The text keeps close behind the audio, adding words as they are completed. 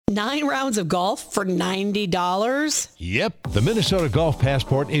9 rounds of golf for $90? Yep, the Minnesota Golf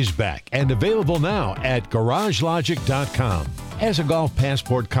Passport is back and available now at GarageLogic.com. As a Golf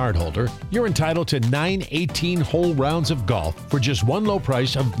Passport cardholder, you're entitled to 9 18-hole rounds of golf for just one low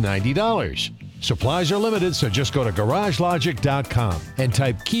price of $90. Supplies are limited, so just go to GarageLogic.com and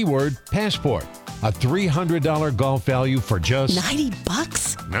type keyword Passport. A $300 golf value for just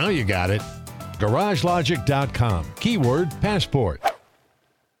 $90? Now you got it. GarageLogic.com, keyword Passport.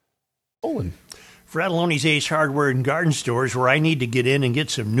 Fratelloni's Ace Hardware and Garden Stores, where I need to get in and get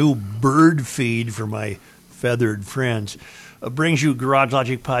some new bird feed for my feathered friends, brings you Garage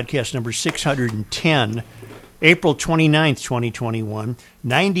Logic Podcast number 610, April 29th, 2021.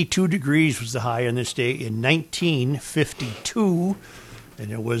 92 degrees was the high on this day in 1952,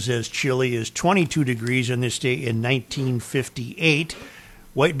 and it was as chilly as 22 degrees on this day in 1958.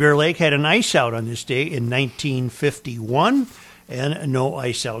 White Bear Lake had an ice out on this day in 1951. And no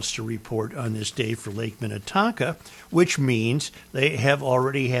ice outs to report on this day for Lake Minnetonka, which means they have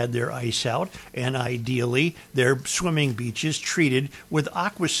already had their ice out, and ideally their swimming beaches treated with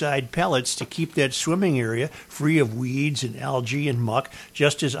Aquacide pellets to keep that swimming area free of weeds and algae and muck,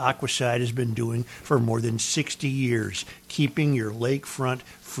 just as Aquacide has been doing for more than 60 years, keeping your lakefront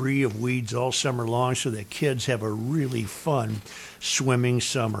free of weeds all summer long so that kids have a really fun swimming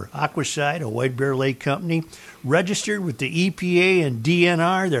summer. Aquacide, a White Bear Lake company, registered with the EPA and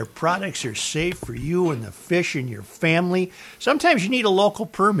DNR. Their products are safe for you and the fish in your family. Sometimes you need a local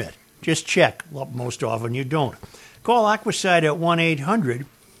permit. Just check. Well, most often you don't. Call Aquacide at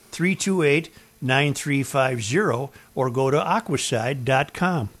 1-800-328-9350 or go to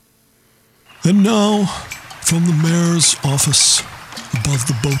aquacide.com. And now, from the mayor's office above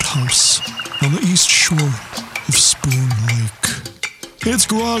the boathouse on the east shore of Spoon Lake, it's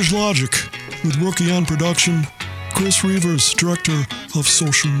Garage Logic with Rookie on production, Chris Reavers, director of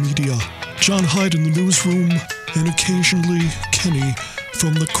social media, John Hyde in the newsroom, and occasionally Kenny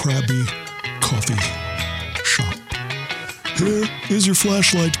from the Krabby Coffee Shop. Here is your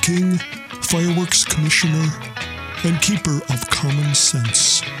flashlight king, fireworks commissioner, and keeper of common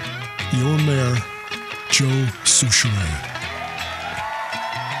sense, your mayor, Joe Soucheray.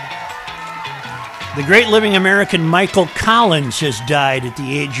 The great living American Michael Collins has died at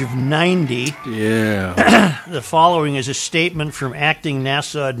the age of 90. Yeah. The following is a statement from acting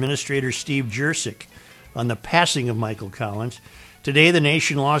NASA Administrator Steve Jurczyk on the passing of Michael Collins. Today, the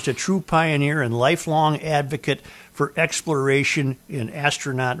nation lost a true pioneer and lifelong advocate for exploration in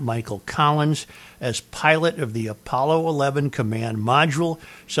astronaut Michael Collins. As pilot of the Apollo 11 command module,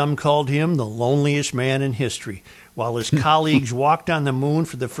 some called him the loneliest man in history. While his colleagues walked on the moon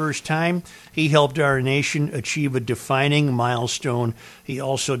for the first time, he helped our nation achieve a defining milestone. He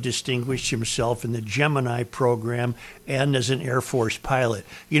also distinguished himself in the Gemini program and as an Air Force pilot.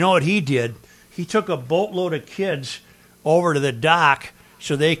 You know what he did? He took a boatload of kids over to the dock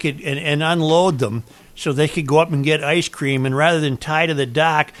so they could and unload them so they could go up and get ice cream. And rather than tie to the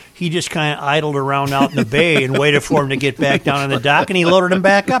dock, he just kind of idled around out in the bay and waited for them to get back down on the dock, and he loaded them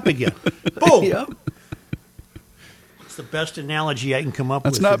back up again. Boom! Yep. It's the best analogy I can come up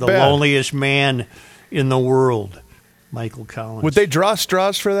That's with not for the bad. loneliest man in the world, Michael Collins. Would they draw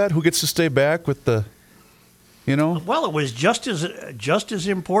straws for that? Who gets to stay back with the, you know? Well, it was just as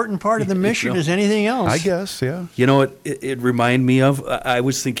important part of the mission as anything else. I guess, yeah. You know what it reminded me of? I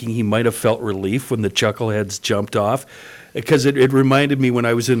was thinking he might have felt relief when the chuckleheads jumped off, because it reminded me when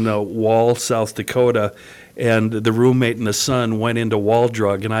I was in Wall, South Dakota, and the roommate and the son went into Wall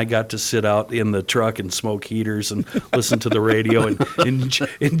Drug, and I got to sit out in the truck and smoke heaters and listen to the radio and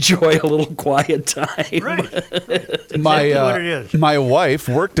enjoy a little quiet time. Right. That's exactly what it is. My wife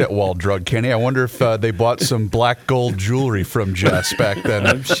worked at Wall Drug, Kenny. I wonder if they bought some black gold jewelry from Jess back then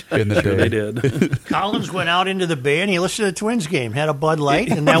in the day. They did. Collins went out into the bay and he listened to the Twins game, had a Bud Light,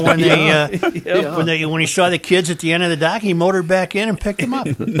 and then when when he saw the kids at the end of the dock, he motored back in and picked them up.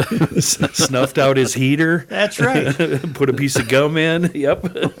 Snuffed out his heater. That's right. Put a piece of gum in. Yep.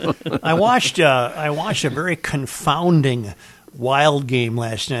 I watched a very confounding Wild game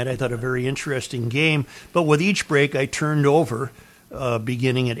last night. I thought a very interesting game. But with each break, I turned over,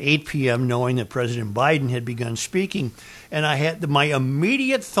 beginning at 8 p.m., knowing that President Biden had begun speaking. And I had my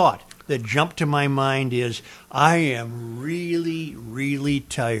immediate thought that jumped to my mind is, I am really, really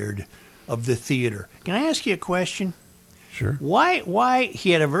tired of the theater. Can I ask you a question? Sure. Why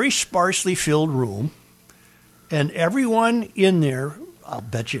he had a very sparsely filled room, and everyone in there, I'll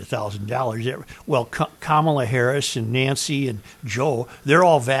bet you $1,000. Well, Kamala Harris and Nancy and Joe, they're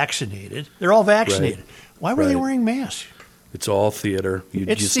all vaccinated. Right. Why were they wearing masks? It's all theater. You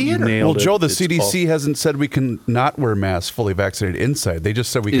It's you theater. nailed Well, it. Joe, the It's CDC hasn't said we can not wear masks fully vaccinated inside. They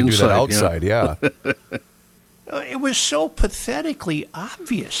just said we can do that Inside, outside. Yeah. It was so pathetically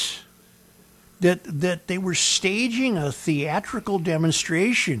obvious that they were staging a theatrical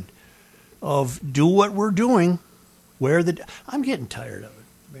demonstration of do what we're doing. I'm getting tired of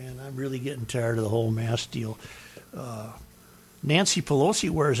it, man. I'm really getting tired of the whole mask deal. Nancy Pelosi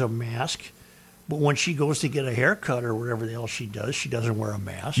wears a mask, but when she goes to get a haircut or whatever the hell she doesn't wear a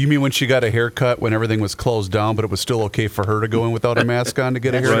mask. You mean when she got a haircut when everything was closed down, but it was still okay for her to go in without a mask on to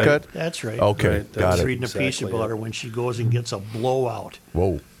get a That's right. haircut? That's right. Okay, Right, got I was it. reading a piece Exactly about it. her when she goes and gets a blowout.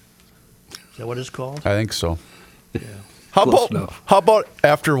 Whoa, Is that what it's called? I think so. Yeah. Close enough. How about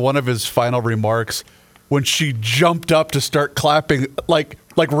after one of his final remarks when she jumped up to start clapping like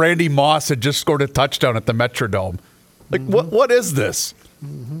Randy Moss had just scored a touchdown at the Metrodome? Like what is this?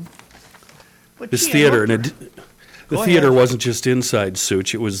 But It's gee, I theater, looked- and the Go theater ahead. wasn't just inside,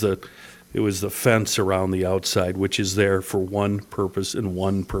 Such. It was the fence around the outside, which is there for one purpose and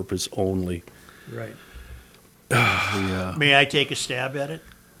one purpose only. Right. Yeah. May I take a stab at it?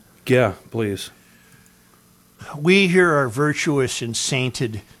 Yeah, please. We here are virtuous and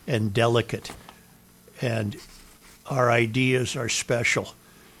sainted and delicate, and our ideas are special,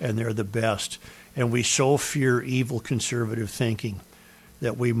 and they're the best. And we so fear evil conservative thinking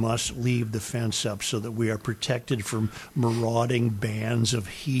that we must leave the fence up so that we are protected from marauding bands of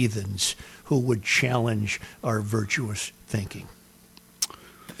heathens who would challenge our virtuous thinking.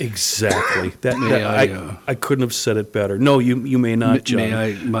 Exactly. May I, I couldn't have said it better. No, you may not, John. May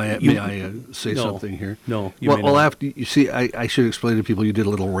I You- say No. something here? No, you Well, may well, not. after you see, I should explain to people. You did a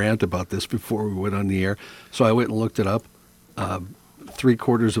little rant about this before we went on the air, so I went and looked it up.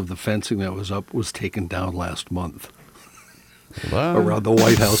 3/4 of the fencing that was up was taken down last month around the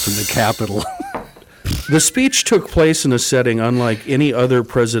White House and the Capitol. The speech took place in a setting unlike any other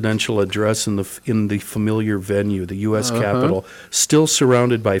presidential address in the familiar venue, the U.S. Capitol, still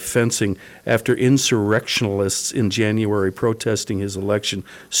surrounded by fencing after insurrectionalists in January protesting his election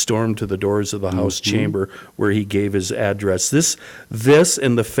stormed to the doors of the House chamber where he gave his address. This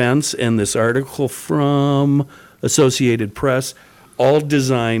and the fence and this article from Associated Press, all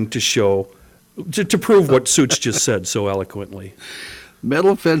designed to show, to prove what Such just said so eloquently.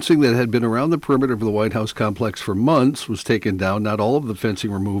 Metal fencing that had been around the perimeter of the White House complex for months was taken down. Not all of the fencing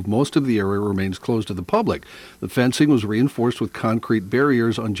removed. Most of the area remains closed to the public. The fencing was reinforced with concrete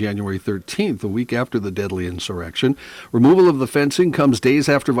barriers on January 13th, a week after the deadly insurrection. Removal of the fencing comes days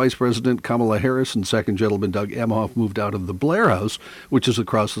after Vice President Kamala Harris and Second Gentleman Doug Emhoff moved out of the Blair House, which is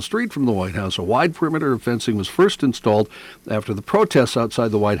across the street from the White House. A wide perimeter of fencing was first installed after the protests outside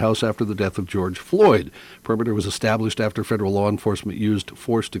the White House after the death of George Floyd. Perimeter was established after federal law enforcement used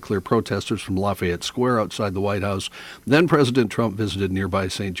force to clear protesters from Lafayette Square outside the White House. Then President Trump visited nearby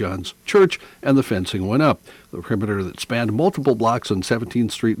St. John's Church, and the fencing went up. The perimeter that spanned multiple blocks on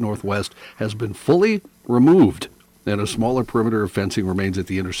 17th Street Northwest has been fully removed, and a smaller perimeter of fencing remains at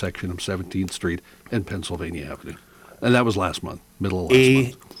the intersection of 17th Street and Pennsylvania Avenue. And that was last month, middle of last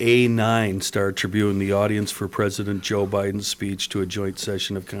month. A9 Star Tribune, the audience for President Joe Biden's speech to a joint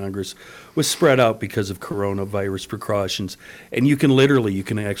session of Congress was spread out because of coronavirus precautions. And you can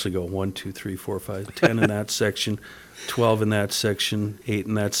actually go 1, 2, 3, 4, 5, 10 in that section, 12 in that section, 8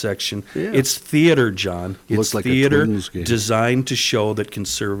 in that section. Yeah. It's theater, John. It's Looks like a theater Twins game. designed to show that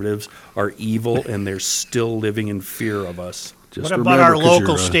conservatives are evil and they're still living in fear of us. Just What about our remember, 'cause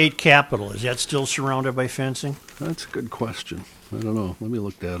local you're, state capitol? Is that still surrounded by fencing? That's a good question. I don't know. Let me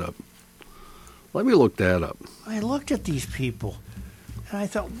look that up. I looked at these people and I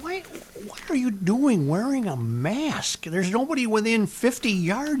thought, what are you doing wearing a mask? There's nobody within 50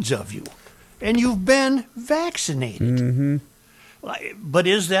 yards of you, and you've been vaccinated. Mm-hmm. But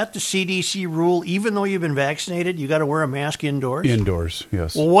is that the CDC rule? Even though you've been vaccinated, you got to wear a mask indoors? Indoors,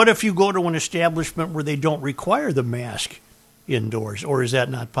 yes. Well, what if you go to an establishment where they don't require the mask indoors, or is that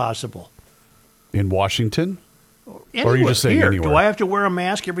not possible? In Washington? Anywhere. are you just saying Here, anywhere? do I have to wear a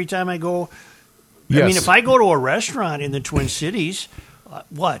mask every time I go? Yes. I mean, if I go to a restaurant in the Twin Cities,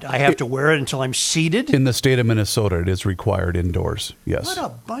 what? I have to wear it until I'm seated? In the state of Minnesota, it is required indoors, yes. What a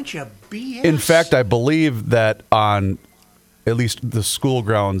bunch of BS. In fact, I believe that on at least the school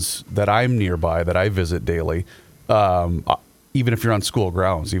grounds that I'm nearby, that I visit daily, even if you're on school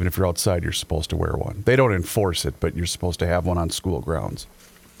grounds, even if you're outside, you're supposed to wear one. They don't enforce it, but you're supposed to have one on school grounds.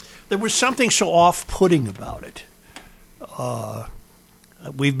 There was something so off-putting about it.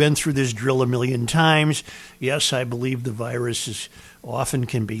 We've been through this drill a million times. Yes, I believe the virus often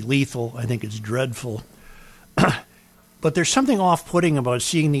can be lethal. I think it's dreadful. But there's something off-putting about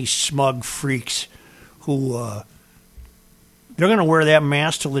seeing these smug freaks who They're going to wear that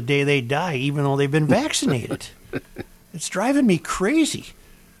mask till the day they die, even though they've been vaccinated. It's driving me crazy.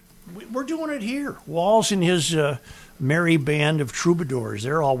 We're doing it here. Walls and his merry band of troubadours,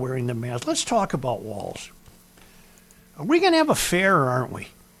 they're all wearing the mask. Let's talk about Walls. Are we going to have a fair or aren't we?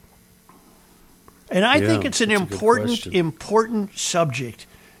 And I think it's an important subject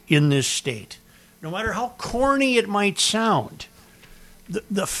in this state. No matter how corny it might sound,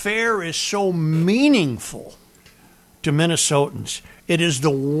 the fair is so meaningful to Minnesotans. It is the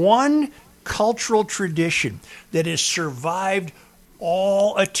one cultural tradition that has survived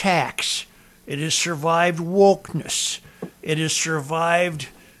all attacks. It has survived wokeness. It has survived,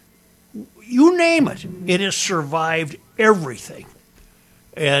 you name it. It has survived everything.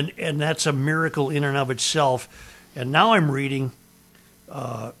 And that's a miracle in and of itself. And now I'm reading,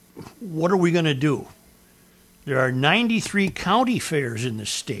 what are we going to do? There are 93 county fairs in the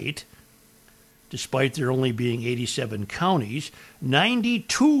state. Despite there only being 87 counties,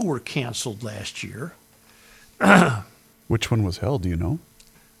 92 were canceled last year. Which one was held, do you know?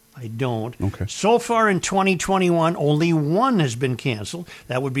 I don't. Okay. So far in 2021, only one has been canceled.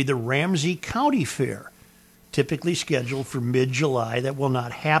 That would be the Ramsey County Fair, typically scheduled for mid-July. That will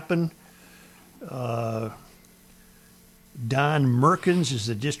not happen. Don Merkins is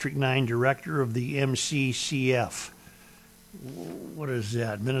the District 9 director of the MCCF. What is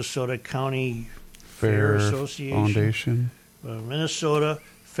that? Minnesota County Fair Association? Foundation. Minnesota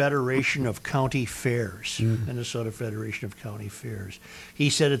Federation of County Fairs. Minnesota Federation of County Fairs. He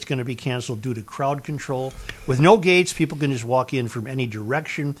said it's going to be canceled due to crowd control. With no gates, people can just walk in from any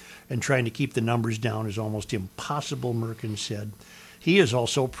direction, and trying to keep the numbers down is almost impossible, Merkin said. He is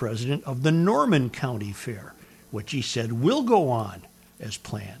also president of the Norman County Fair, which he said will go on as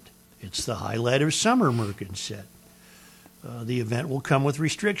planned. It's the highlight of summer, Merkin said. The event will come with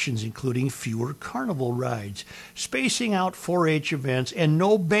restrictions, including fewer carnival rides, spacing out 4-H events, and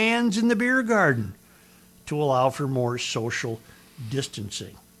no bands in the beer garden to allow for more social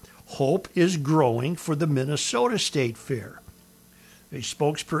distancing. Hope is growing for the Minnesota State Fair. A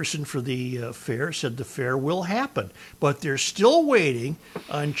spokesperson for the fair said the fair will happen, but they're still waiting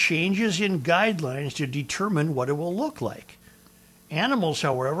on changes in guidelines to determine what it will look like. Animals,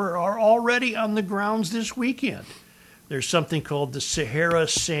 however, are already on the grounds this weekend. There's something called the Sahara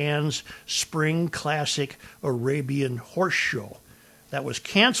Sands Spring Classic Arabian Horse Show. That was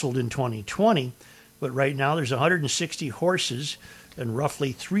canceled in 2020, but right now there's 160 horses and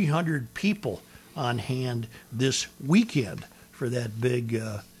roughly 300 people on hand this weekend for that big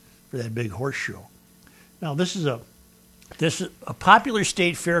horse show. Now this is a popular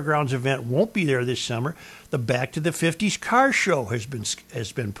state fairgrounds event won't be there this summer. The Back to the 50s car show has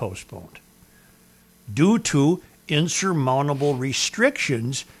been postponed due to insurmountable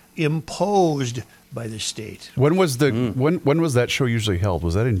restrictions imposed by the state. When was when was that show usually held?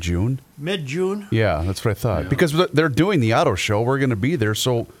 Was that in June? Mid-June? Yeah, that's what I thought. Yeah. Because they're doing the auto show, we're going to be there,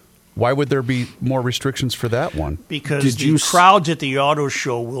 so why would there be more restrictions for that one? Because the crowds at the auto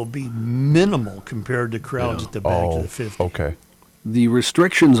show will be minimal compared to crowds at the Back to the 50s. Okay. The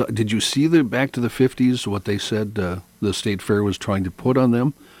restrictions, did you see the Back to the 50s, what they said the state fair was trying to put on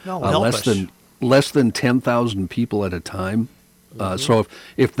them? No, help us. Less than 10,000 people at a time. So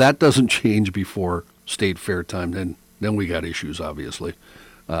if that doesn't change before state fair time, then we got issues, obviously.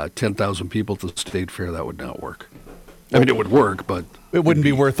 10,000 people at the state fair, that would not work. I mean, it would work, but it wouldn't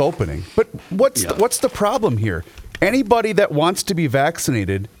be worth opening. But what's the problem here? Anybody that wants to be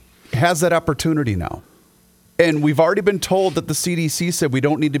vaccinated has that opportunity now. And we've already been told that the CDC said we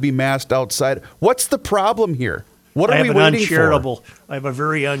don't need to be masked outside. What's the problem here? What are we waiting for? I have a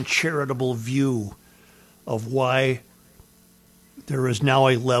very uncharitable view of why there is now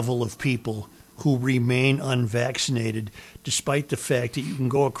a level of people who remain unvaccinated, despite the fact that you can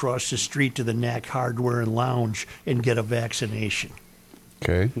go across the street to the Knack Hardware and Lounge and get a vaccination.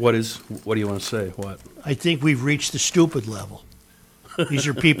 Okay. What do you want to say? What? I think we've reached the stupid level. These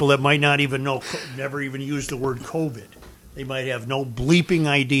are people that might not even know, never even use the word COVID. They might have no bleeping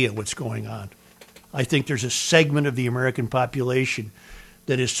idea what's going on. I think there's a segment of the American population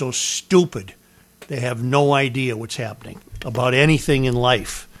that is so stupid they have no idea what's happening about anything in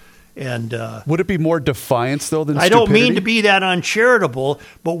life. And would it be more defiance, though, than I stupidity? don't mean to be that uncharitable,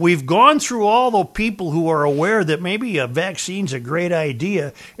 but we've gone through all the people who are aware that maybe a vaccine's a great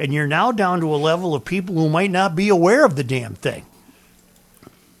idea, and you're now down to a level of people who might not be aware of the damn thing.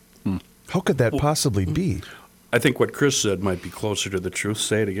 How could that possibly be? I think what Chris said might be closer to the truth.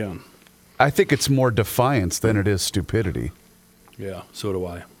 Say it again. I think it's more defiance than it is stupidity. Yeah, so do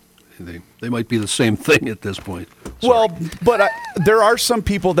I. They might be the same thing at this point. Well, but there are some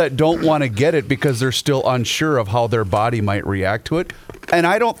people that don't want to get it because they're still unsure of how their body might react to it, and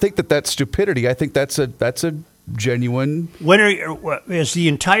I don't think that that's stupidity. I think that's a genuine. Is the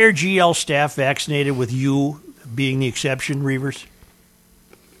entire GL staff vaccinated, with you being the exception, Reavers?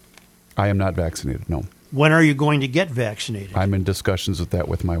 I am not vaccinated. No. When are you going to get vaccinated? I'm in discussions with that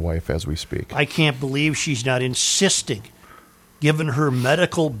with my wife as we speak. I can't believe she's not insisting, given her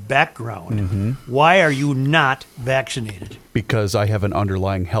medical background. Mm-hmm. Why are you not vaccinated? Because I have an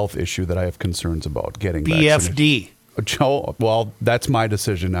underlying health issue that I have concerns about getting vaccinated. BFD. Joe, well, that's my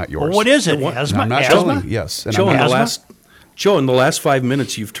decision, not yours. Well, what is it? What? Asthma? I'm not Asthma? telling you. Yes. And Joe, I'm in not- the last 5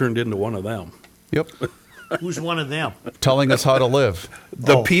 minutes, you've turned into one of them. Yep. Who's one of them? Telling us how to live.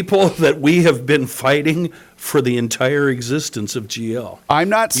 The people that we have been fighting for the entire existence of GL. I'm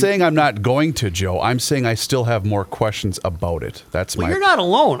not saying I'm not going to, Joe. I'm saying I still have more questions about it. That's Well, my you're not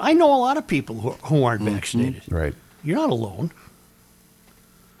alone. I know a lot of people who aren't vaccinated. right. You're not alone.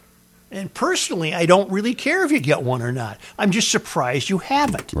 And personally, I don't really care if you get one or not. I'm just surprised you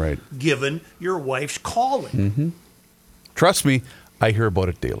haven't, Right. given your wife's calling. Trust me, I hear about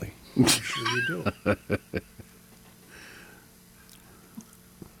it daily. Sure you do.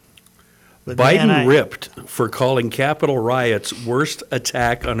 But Biden man, ripped for calling Capitol riots worst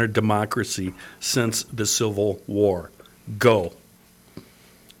attack on our democracy since the Civil War. Go.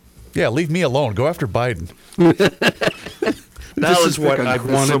 Yeah, leave me alone. Go after Biden. This is what pick on I've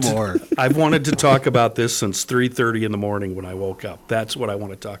Chris wanted. some more. I've wanted to talk about this since 3:30 in the morning when I woke up. That's what I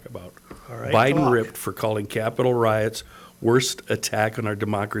want to talk about. All right, Biden talk. ripped for calling Capitol riots worst attack on our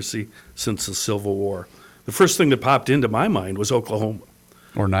democracy since the Civil War. The first thing that popped into my mind was Oklahoma.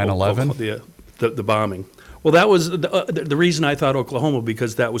 Or 9/11. The bombing. Well, that was the reason I thought Oklahoma,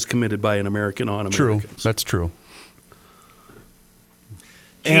 because that was committed by an American on True. Americans. That's true.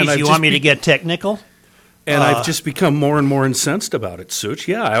 And Jeez, I've you just want me be- to get technical? And I've just become more and more incensed about it, Such.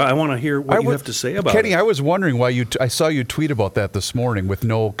 Yeah, I want to hear what you have to say about Kenny, it. I was wondering why I saw you tweet about that this morning with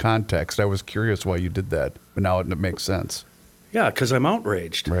no context. I was curious why you did that, but now it makes sense. Yeah, because I'm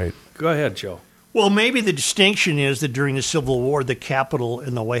outraged. Right. Go ahead, Joe. Well, maybe the distinction is that during the Civil War, the Capitol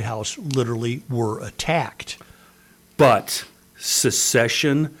and the White House literally were attacked. But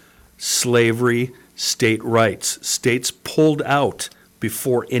secession, slavery, state rights, states pulled out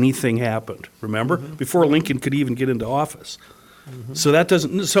before anything happened. Remember? Before Lincoln could even get into office. So that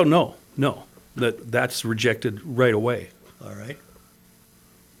doesn't. So no, that's rejected right away. All right.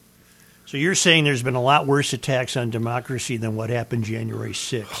 So you're saying there's been a lot worse attacks on democracy than what happened January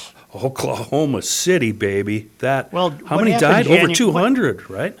 6th? Oklahoma City, baby. That. Well, how what many happened died? Over Janu- 200,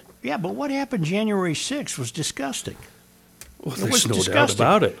 right? Yeah, but what happened January 6th was disgusting. Well, It was there's no doubt disgusting.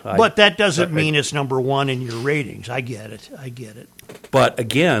 about it. But that doesn't mean it's number one in your ratings. I get it. But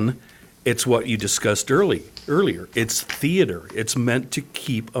again, it's what you discussed earlier. It's theater. It's meant to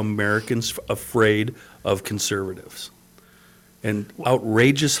keep Americans afraid of conservatives. And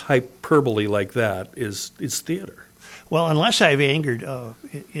outrageous hyperbole like that is theater. Well, unless I've angered,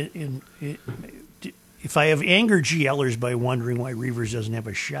 if I have angered GLers by wondering why Reavers doesn't have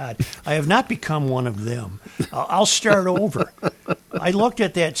a shot, I have not become one of them. I'll start over. I looked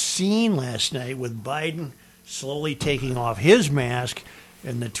at that scene last night with Biden slowly taking off his mask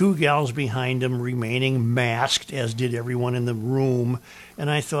and the two gals behind him remaining masked, as did everyone in the room.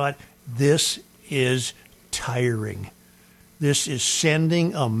 And I thought, this is tiring. This is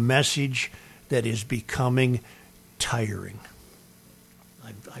sending a message that is becoming tiring.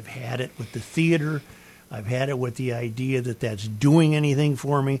 I've had it with the theater. I've had it with the idea that that's doing anything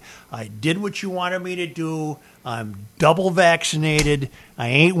for me. I did what you wanted me to do. I'm double vaccinated. I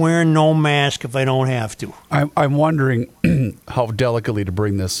ain't wearing no mask if I don't have to. I'm wondering how delicately to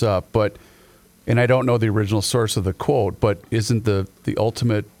bring this up, and I don't know the original source of the quote, but isn't the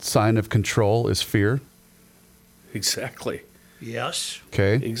ultimate sign of control is fear? Exactly. Yes.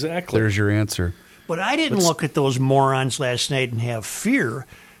 Okay. Exactly. There's your answer. But I didn't look at those morons last night and have fear.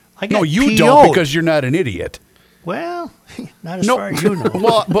 I got No, you PO'd. don't, because you're not an idiot. Well, not as far as you know.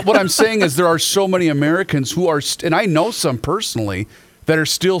 Well, but what I'm saying is there are so many Americans who are, and I know some personally, that are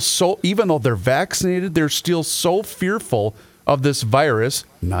still so, even though they're vaccinated, they're still so fearful of this virus,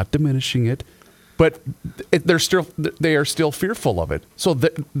 not diminishing it, but they are still fearful of it. So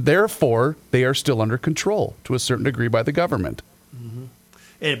therefore, they are still under control to a certain degree by the government.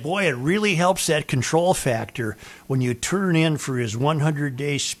 And boy, it really helps that control factor when you turn in for his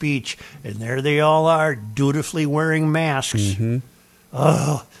 100-day speech, and there they all are, dutifully wearing masks.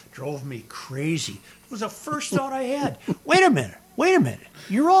 Oh, drove me crazy. It was the first thought I had. Wait a minute. Wait a minute.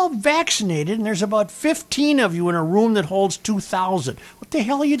 You're all vaccinated, and there's about 15 of you in a room that holds 2,000. What the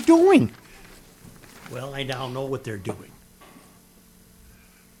hell are you doing? Well, I now know what they're doing.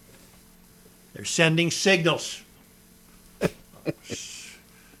 They're sending signals.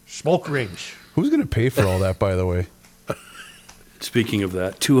 Smoke rings. Who's going to pay for all that, by the way? Speaking of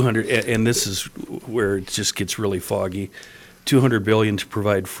that, 200, and this is where it just gets really foggy. $200 billion to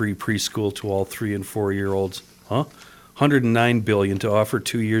provide free preschool to all 3 and 4 year olds. Huh? $109 billion to offer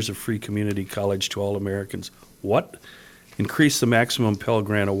 2 years of free community college to all Americans. What? Increase the maximum Pell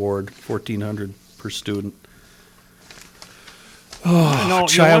Grant award, $1,400 per student. Oh,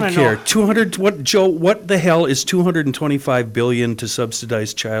 child care. 200. What, Joe? What the hell is $225 billion to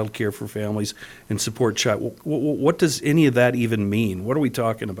subsidize child care for families and support child? What does any of that even mean? What are we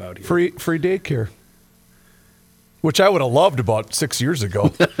talking about here? Free daycare, which I would have loved about 6 years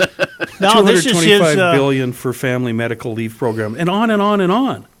ago. No, this is his $225 billion for family medical leave program, and on and on and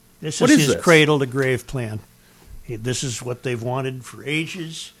on. This What is is his this? cradle to grave plan. This is what they've wanted for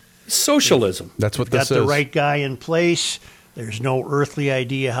ages. Socialism. That's what Got this the is. right guy in place. There's no earthly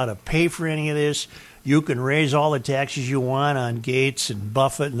idea how to pay for any of this. You can raise all the taxes you want on Gates and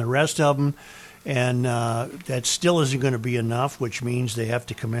Buffett and the rest of them, and that still isn't going to be enough, which means they have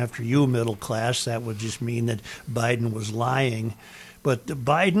to come after you, middle class. That would just mean that Biden was lying. But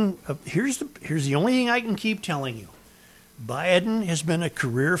Biden, here's the only thing I can keep telling you. Biden has been a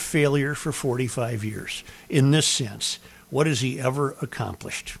career failure for 45 years in this sense. What has he ever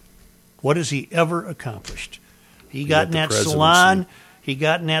accomplished? What has he ever accomplished? He got in that salon. He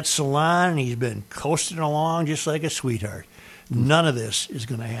got in that salon, and he's been coasting along just like a sweetheart. None of this is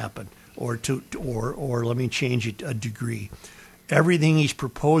going to happen. Or let me change it a degree. Everything he's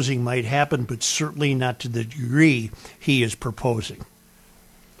proposing might happen, but certainly not to the degree he is proposing.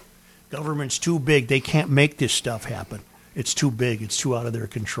 Government's too big. They can't make this stuff happen. It's too big. It's too out of their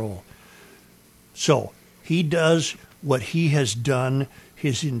control. So he does what he has done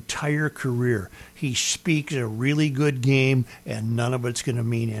his entire career. He speaks a really good game, and none of it's going to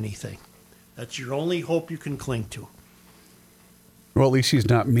mean anything. That's your only hope you can cling to. Well, at least he's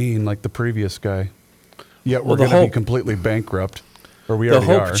not mean like the previous guy. Yet we're Well, the going to be hope- completely bankrupt, or we The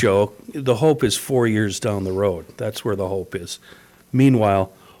already hope, are. Joe, the hope is 4 years down the road. That's where the hope is.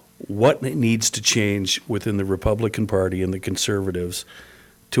 Meanwhile, what needs to change within the Republican Party and the conservatives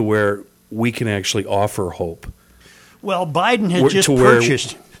to where we can actually offer hope? Well, Biden had Where- just to where-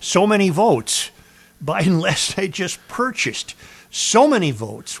 purchased so many votes. Biden last night just purchased so many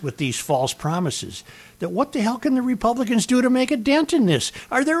votes with these false promises that what the hell can the Republicans do to make a dent in this?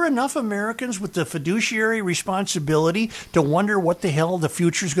 Are there enough Americans with the fiduciary responsibility to wonder what the hell the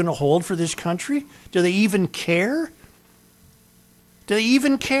future is going to hold for this country? Do they even care? Do they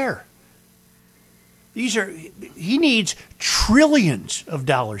even care? He needs trillions of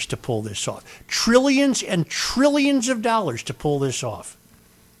dollars to pull this off. Trillions and trillions of dollars to pull this off.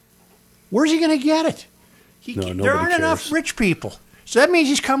 Where's he going to get it? There nobody aren't enough cares. rich people. So that means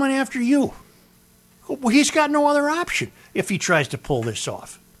he's coming after you. Well, he's got no other option if he tries to pull this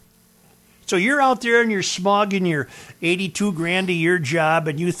off. So you're out there and you're smogging your $82,000 a year job,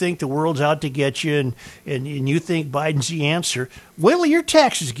 and you think the world's out to get you, and you think Biden's the answer. Wait till your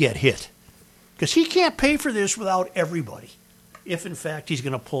taxes get hit. Because he can't pay for this without everybody. If, in fact, he's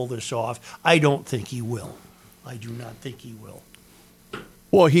going to pull this off, I don't think he will. I do not think he will.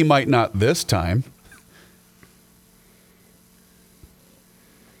 Well, he might not this time.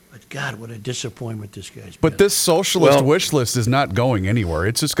 But, God, what a disappointment this guy's But been. this socialist Well- wish list is not going anywhere.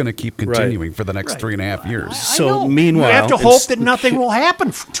 It's just going to keep continuing for the next Right. 3.5 years. I So, know. meanwhile, you have to it's- hope that nothing will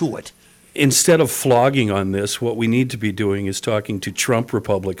happen to it. Instead of flogging on this, what we need to be doing is talking to Trump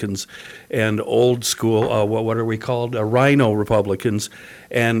Republicans and old school, what are we called, Rhino Republicans.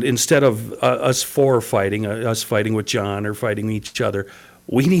 And instead of us fighting with John or fighting each other,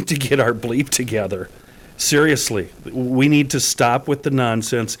 we need to get our bleep together. Seriously, we need to stop with the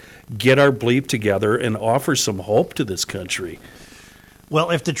nonsense, get our bleep together, and offer some hope to this country. Well,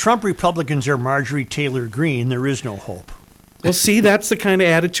 if the Trump Republicans are Marjorie Taylor Greene, there is no hope. Well, see, that's the kind of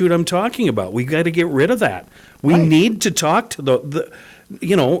attitude I'm talking about. We've got to get rid of that. We need to talk to the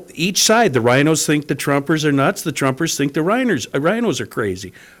each side. The rhinos think the Trumpers are nuts. The Trumpers think the rhinos are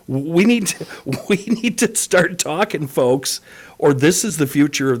crazy. We need to start talking, folks, or this is the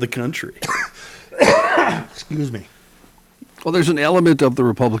future of the country. Excuse me. Well, there's an element of the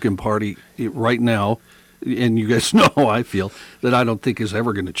Republican Party right now, and you guys know how I feel, that I don't think is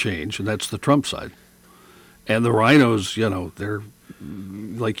ever going to change, and that's the Trump side. And the rhinos, they're,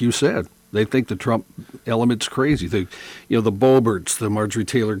 like you said, they think the Trump element's crazy. The Boeberts, the Marjorie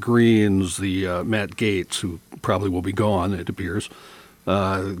Taylor Greenes, the Matt Gaetz, who probably will be gone, it appears.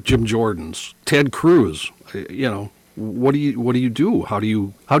 Jim Jordan's, Ted Cruz. What do you do? How do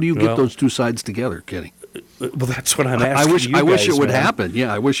you get those two sides together, Kenny? Well, that's what I'm asking. I wish it would happen.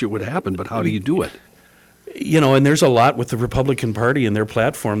 Yeah, I wish it would happen. But how do you do it? And there's a lot with the Republican Party and their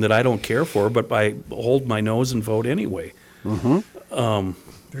platform that I don't care for, but I hold my nose and vote anyway. Mm-hmm.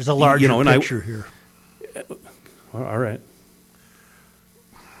 There's a larger picture here. All right.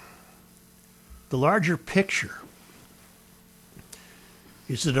 The larger picture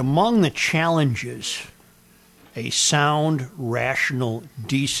is that among the challenges a sound, rational,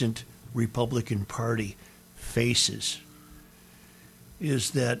 decent Republican Party faces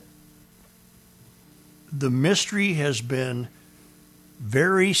is that the mystery has been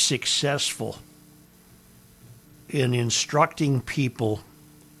very successful in instructing people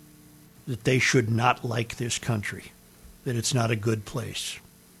that they should not like this country, that it's not a good place.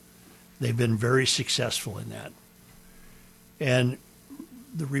 They've been very successful in that. And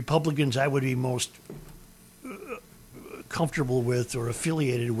the Republicans I would be most comfortable with or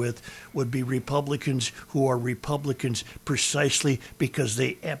affiliated with would be Republicans who are Republicans precisely because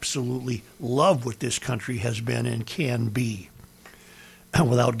they absolutely love what this country has been and can be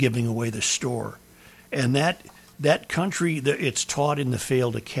without giving away the store. And that country, it's taught in the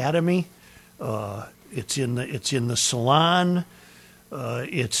failed academy. It's in the salon.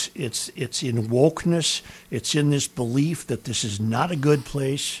 It's in wokeness. It's in this belief that this is not a good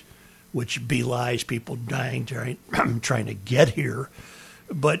place, which belies people trying to get here.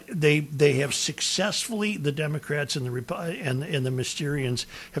 But they have successfully, the Democrats and the Mysterians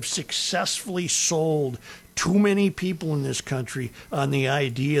have successfully sold too many people in this country on the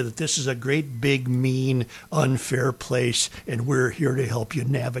idea that this is a great, big, mean, unfair place, and we're here to help you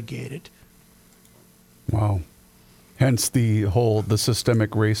navigate it. Wow. Hence the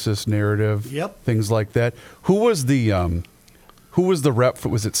systemic racist narrative. Yep. Things like that. Who was the rep for,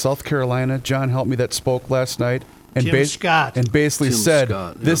 was it South Carolina? John, help me, that spoke last night. And Tim Scott. And basically Tim said,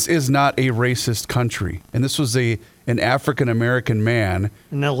 Scott, yeah. This is not a racist country. And this was an African-American man.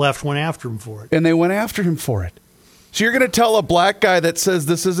 And the left went after him for it. And they went after him for it. So you're going to tell a black guy that says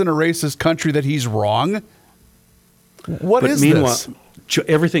this isn't a racist country that he's wrong? But meanwhile, this?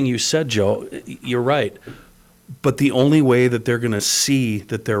 Everything you said, Joe, you're right. But the only way that they're going to see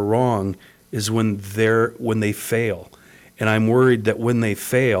that they're wrong is when they fail. And I'm worried that when they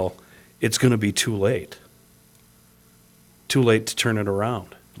fail, it's going to be too late. Too late to turn it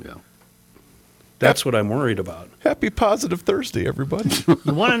around. Yeah. That's what I'm worried about. Happy Positive Thursday, everybody.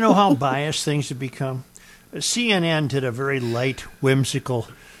 You want to know how biased things have become? CNN did a very light, whimsical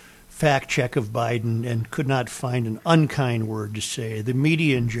fact check of Biden and could not find an unkind word to say. The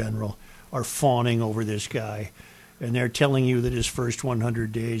media in general are fawning over this guy, and they're telling you that his first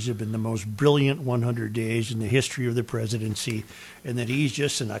 100 days have been the most brilliant 100 days in the history of the presidency, and that he's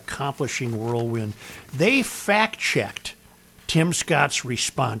just an accomplishing whirlwind. They fact-checked Tim Scott's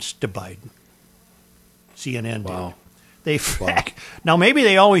response to Biden. CNN did. They Now maybe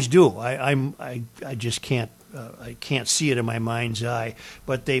they always do. I just can't I can't see it in my mind's eye.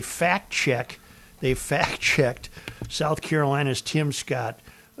 But they fact-checked South Carolina's Tim Scott,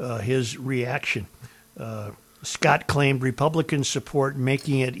 his reaction. Scott claimed Republican support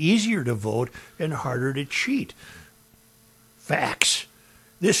making it easier to vote and harder to cheat. Facts.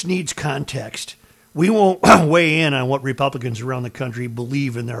 This needs context. We won't weigh in on what Republicans around the country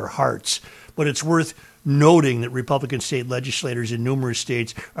believe in their hearts, but it's worth noting that Republican state legislators in numerous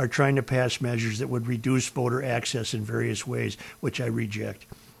states are trying to pass measures that would reduce voter access in various ways, which I reject.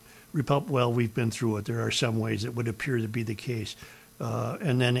 Well, we've been through it. There are some ways that would appear to be the case.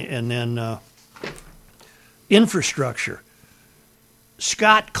 And then infrastructure.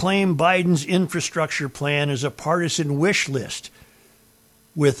 Scott claimed Biden's infrastructure plan is a partisan wish list,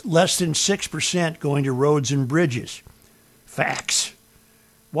 with less than 6% going to roads and bridges. Facts.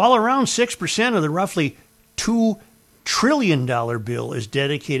 While around 6% of the roughly $2 trillion bill is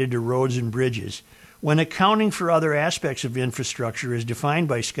dedicated to roads and bridges, when accounting for other aspects of infrastructure as defined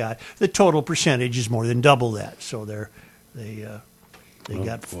by Scott, the total percentage is more than double that. So they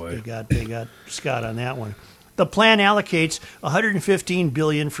got Scott on that one. The plan allocates $115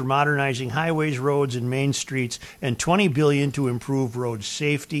 billion for modernizing highways, roads, and main streets, and $20 billion to improve road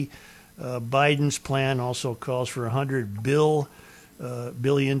safety. Biden's plan also calls for $100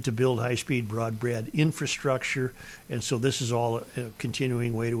 billion to build high-speed broadband infrastructure, and so this is all a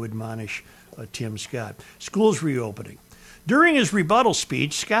continuing way to admonish Tim Scott. Schools reopening. During his rebuttal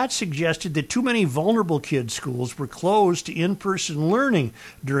speech, Scott suggested that too many vulnerable kids' schools were closed to in-person learning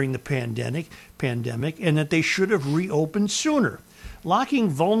during the pandemic, and that they should have reopened sooner. Locking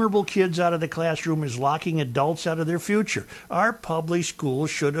vulnerable kids out of the classroom is locking adults out of their future. Our public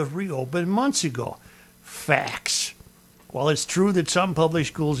schools should have reopened months ago. Facts. While it's true that some public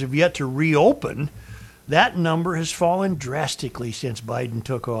schools have yet to reopen, that number has fallen drastically since Biden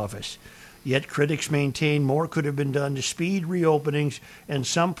took office. Yet critics maintain more could have been done to speed reopenings, and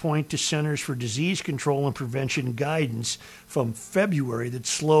some point to Centers for Disease Control and Prevention guidance from February that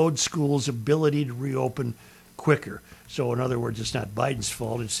slowed schools' ability to reopen quicker. So in other words, it's not Biden's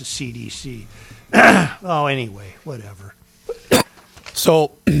fault, it's the CDC. Oh, anyway, whatever.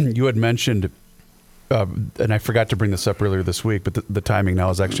 So you had mentioned, and I forgot to bring this up earlier this week, but the timing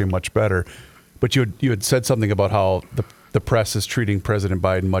now is actually much better. But you had said something about how the press is treating President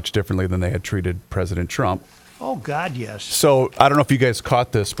Biden much differently than they had treated President Trump. Oh, God, yes. So I don't know if you guys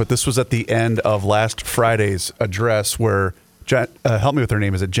caught this, but this was at the end of last Friday's address where, help me with her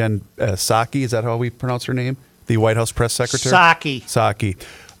name, is it Jen Psaki? Is that how we pronounce her name? The White House press secretary? Psaki.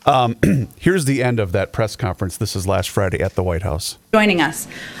 Here's the end of that press conference. This is last Friday at the White House. Joining us.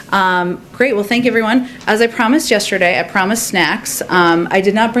 Great. Well, thank you, everyone. As I promised yesterday, I promised snacks. I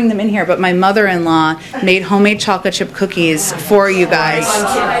did not bring them in here, but my mother-in-law made homemade chocolate chip cookies for you guys.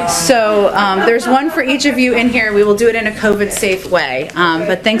 So there's one for each of you in here. We will do it in a COVID-safe way.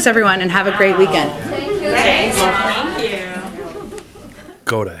 But thanks, everyone, and have a great weekend. Thank you.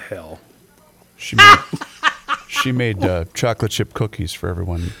 Go to hell. She made chocolate chip cookies for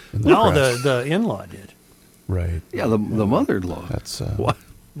everyone in the No, press. the in-law did. Right. Yeah, the mother-in-law. That's What?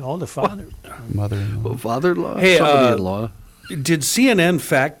 No, the father. mother-in-law. Father-in-law? Hey, Somebody-in-law. Did CNN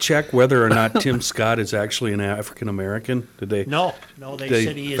fact check whether or not Tim Scott is actually an African American? Did they? No, they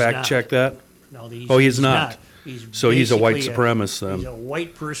said he is fact not. check that? No, He's not. So he's a white basically supremacist then. He's a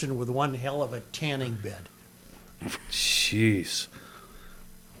white person with one hell of a tanning bed. Jeez.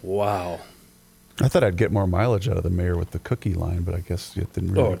 Wow. I thought I'd get more mileage out of the mayor with the cookie line, but I guess it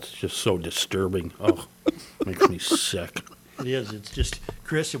didn't really. Oh, it's just so disturbing. Oh, makes me sick. It is. It's just,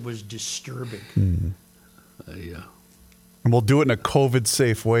 Chris, it was disturbing. Yeah. And we'll do it in a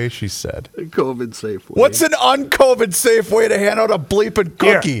COVID-safe way, she said. COVID-safe way. What's an un-COVID-safe way to hand out a bleeping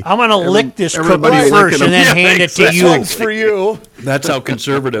cookie? Here, I'm going to lick this cookie everybody first licking and then hand it to This you. one's for you. That's how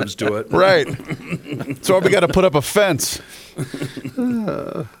conservatives do it. Right. So we got to put up a fence.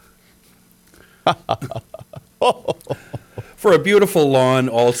 For a beautiful lawn,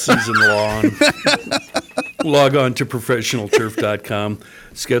 all season long, log on to professionalturf.com,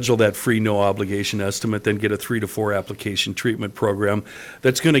 schedule that free no obligation estimate, then get a 3 to 4 application treatment program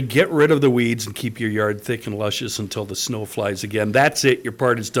that's going to get rid of the weeds and keep your yard thick and luscious until the snow flies again. That's it. Your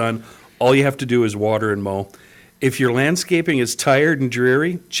part is done. All you have to do is water and mow. If your landscaping is tired and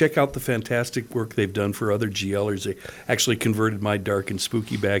dreary, check out the fantastic work they've done for other GLers. They actually converted my dark and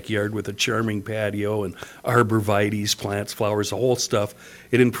spooky backyard with a charming patio and arborvitaes, plants, flowers, the whole stuff.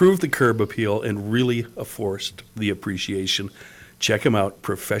 It improved the curb appeal and really forced the appreciation. Check them out,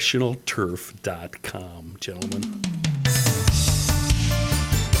 professionalturf.com, gentlemen.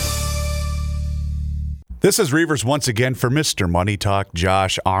 This is Reavers once again for Mr. Money Talk,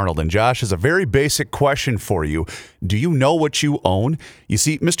 Josh Arnold. And Josh has a very basic question for you. Do you know what you own? You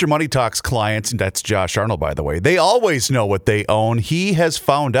see, Mr. Money Talk's clients, and that's Josh Arnold, by the way, they always know what they own. He has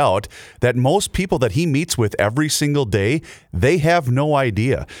found out that most people that he meets with every single day, they have no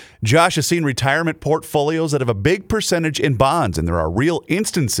idea. Josh has seen retirement portfolios that have a big percentage in bonds, and there are real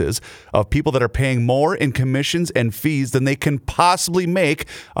instances of people that are paying more in commissions and fees than they can possibly make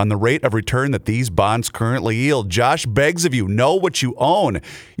on the rate of return that these bonds currently yield. Josh begs of you, know what you own.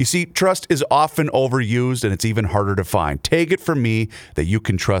 You see, trust is often overused, and it's even harder to find. Take it from me that you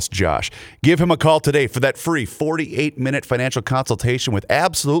can trust Josh. Give him a call today for that free 48-minute financial consultation with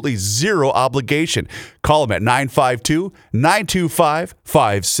absolutely zero obligation. Call him at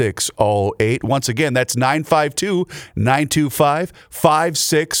 952-925-5608. Once again, that's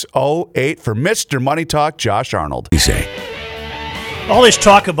 952-925-5608 for Mr. Money Talk, Josh Arnold. All this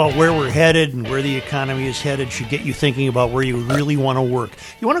talk about where we're headed and where the economy is headed should get you thinking about where you really want to work.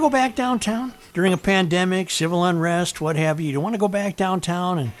 You want to go back downtown during a pandemic, civil unrest, what have you? You want to go back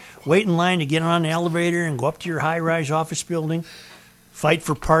downtown and wait in line to get on an elevator and go up to your high-rise office building, fight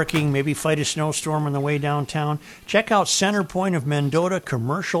for parking, maybe fight a snowstorm on the way downtown? Check out Center Point of Mendota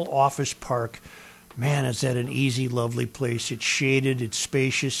Commercial Office Park. Man, is that an easy, lovely place. It's shaded, it's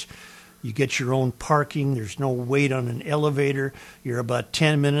spacious. You get your own parking. There's no wait on an elevator. You're about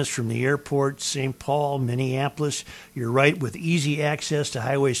 10 minutes from the airport, St. Paul, Minneapolis. You're right with easy access to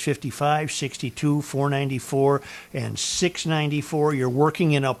highways 55, 62, 494, and 694. You're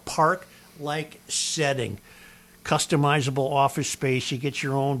working in a park-like setting. customizable office space. You get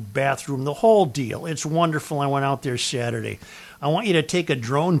your own bathroom, the whole deal. It's wonderful. I went out there Saturday. I want you to take a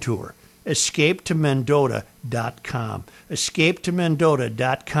drone tour. EscapeToMendota.com.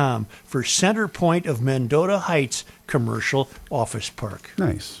 EscapeToMendota.com for Center Point of Mendota Heights Commercial Office Park.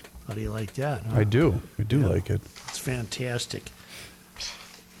 Nice. How do you like that? Huh? I do. I do like it. It's fantastic.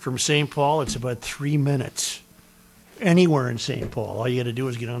 From St. Paul, it's about 3 minutes. Anywhere in St. Paul, all you got to do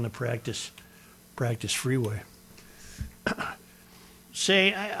is get on the practice freeway.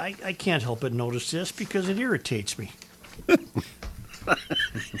 Say, I can't help but notice this because it irritates me.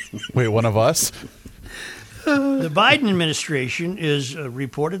 Wait, one of us? The Biden administration is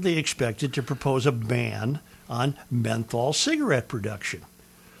reportedly expected to propose a ban on menthol cigarette production,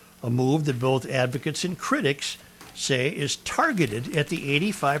 a move that both advocates and critics say is targeted at the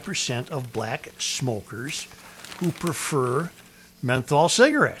 85% of black smokers who prefer menthol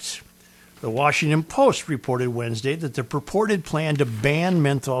cigarettes. The Washington Post reported Wednesday that the purported plan to ban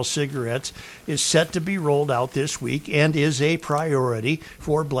menthol cigarettes is set to be rolled out this week and is a priority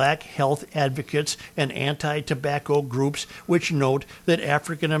for black health advocates and anti-tobacco groups, which note that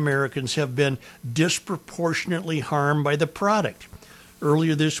African Americans have been disproportionately harmed by the product.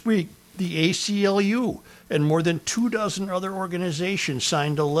 Earlier this week, the ACLU and more than 24 other organizations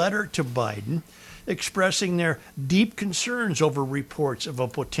signed a letter to Biden expressing their deep concerns over reports of a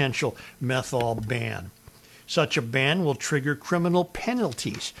potential menthol ban. Such a ban will trigger criminal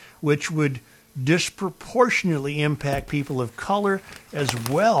penalties, which would disproportionately impact people of color as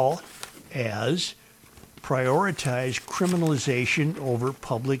well as prioritize criminalization over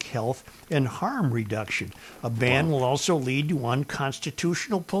public health and harm reduction. A ban will also lead to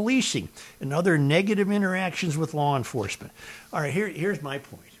unconstitutional policing and other negative interactions with law enforcement. All right, here's my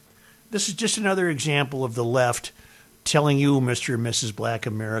point. This is just another example of the left telling you, Mr. and Mrs. Black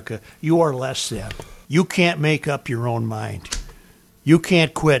America, you are less than. You can't make up your own mind. You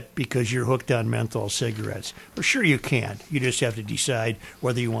can't quit because you're hooked on menthol cigarettes. Well, sure you can. You just have to decide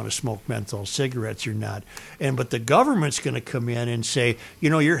whether you want to smoke menthol cigarettes or not. But the government's going to come in and say,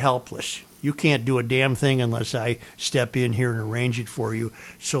 you're helpless. You can't do a damn thing unless I step in here and arrange it for you.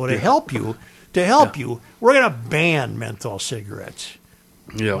 So to help you, we're going to ban menthol cigarettes.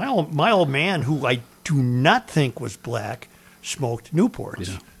 Yeah. My old man, who I do not think was black, smoked Newports.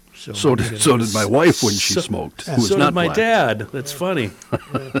 Yeah. So did my wife when she smoked. Who was So not did my black. dad. That's funny.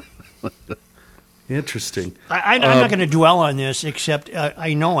 Interesting. I'm not going to dwell on this, except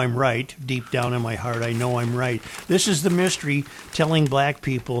I know I'm right. Deep down in my heart, I know I'm right. This is the mystery telling black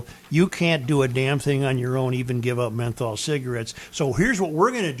people, you can't do a damn thing on your own, even give up menthol cigarettes. So here's what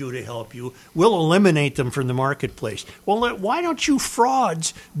we're going to do to help you. We'll eliminate them from the marketplace. Well, why don't you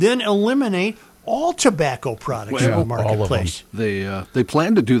frauds then eliminate all tobacco products from the marketplace? They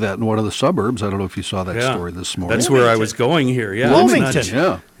plan to do that in one of the suburbs. I don't know if you saw that story this morning. That's where I was going here. Yeah,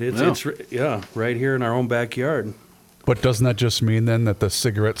 Bloomington. It's right here in our own backyard. But doesn't that just mean then that the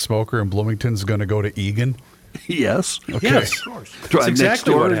cigarette smoker in Bloomington's going to go to Egan? Yes. Okay. Yes, Of course. Drive That's next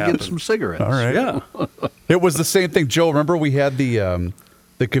exactly door what and happened. get some cigarettes. All right. Yeah. It was the same thing. Joe, remember we had the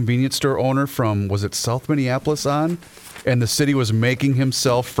convenience store owner from, was it South Minneapolis on? And the city was making him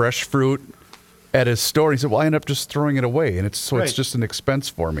sell fresh fruit at his store. He said, well, I end up just throwing it away, and it's Right. just an expense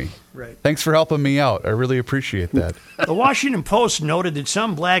for me. Right. Thanks for helping me out. I really appreciate that. The Washington Post noted that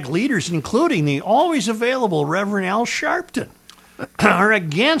some black leaders, including the always available Reverend Al Sharpton, are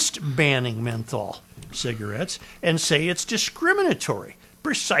against banning menthol cigarettes and say it's discriminatory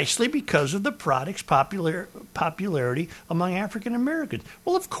precisely because of the product's popularity among African Americans.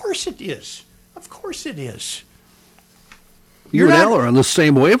 Well, of course it is. Of course it is. You and You're Al not- are on the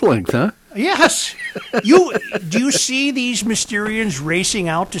same wavelength, huh? Yes. Do you see these Mysterians racing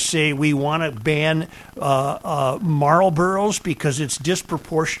out to say we want to ban Marlboros because it's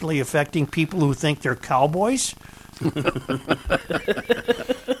disproportionately affecting people who think they're cowboys?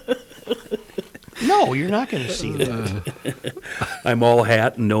 No, you're not going to see that. I'm all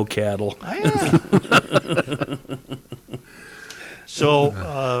hat and no cattle.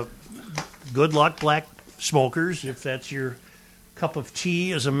 So, good luck, black smokers, if that's your cup of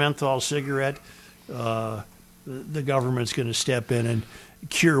tea as a menthol cigarette. The government's going to step in and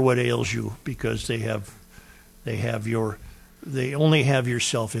cure what ails you because they only have your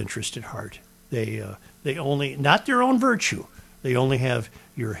self-interest at heart. They only, not their own virtue, they only have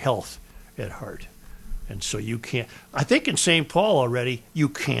your health at heart. And so you can't, I think in St. Paul already, you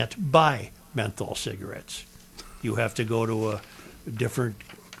can't buy menthol cigarettes. You have to go to a different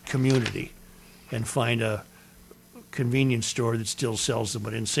community and find a convenience store that still sells them,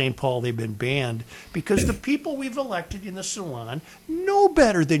 but in St. Paul they've been banned because the people we've elected in the salon know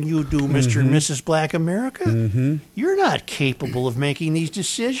better than you do, Mr. and Mrs. Black America. You're not capable of making these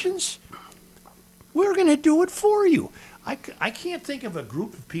decisions. We're going to do it for you. I can't think of a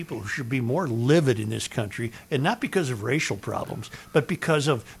group of people who should be more livid in this country, and not because of racial problems, but because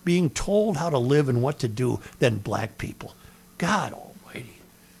of being told how to live and what to do, than black people. God almighty.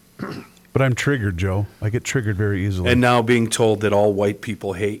 But I'm triggered, Joe. I get triggered very easily. And now being told that all white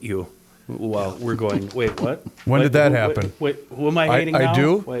people hate you. Well, we're going, wait, what? When did that happen? Wait, who am I hating I now?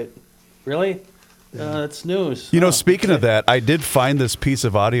 do? Wait, really? That's news. You know, speaking of that, I did find this piece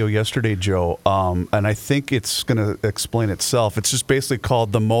of audio yesterday, Joe, and I think it's going to explain itself. It's just basically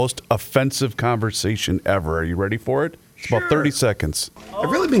called the most offensive conversation ever. Are you ready for it? It's about 30 seconds.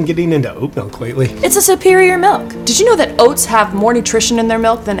 I've really been getting into oat milk lately. It's a superior milk. Did you know that oats have more nutrition in their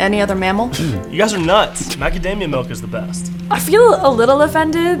milk than any other mammal? You guys are nuts. Macadamia milk is the best. I feel a little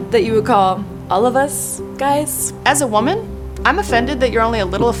offended that you would call all of us guys. As a woman, I'm offended that you're only a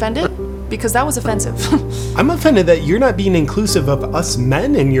little offended because that was offensive. I'm offended that you're not being inclusive of us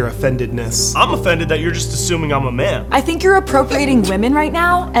men in your offendedness. I'm offended that you're just assuming I'm a man. I think you're appropriating women right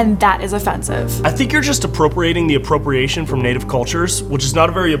now, and that is offensive. I think you're just appropriating the appropriation from native cultures, which is not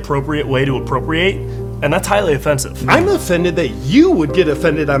a very appropriate way to appropriate, and that's highly offensive. I'm offended that you would get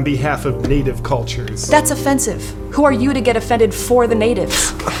offended on behalf of native cultures. That's offensive. Who are you to get offended for the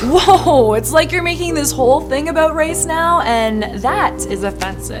natives? Whoa, it's like you're making this whole thing about race now, and that is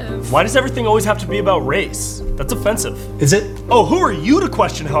offensive. Why does everything always have to be about race? That's offensive. Is it? Oh, who are you to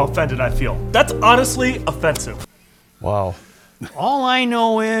question how offended I feel? That's honestly offensive. Wow. All I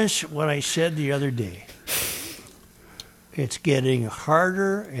know is what I said the other day. It's getting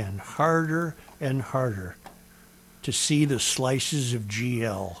harder and harder and harder to see the slices of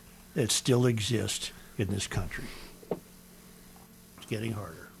GL that still exist in this country. It's getting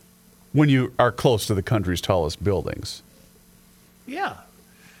harder. When you are close to the country's tallest buildings. Yeah.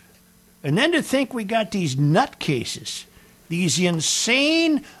 And then to think we got these nutcases, these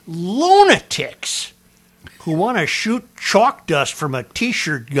insane lunatics who want to shoot chalk dust from a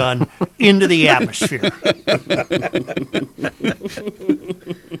T-shirt gun into the atmosphere.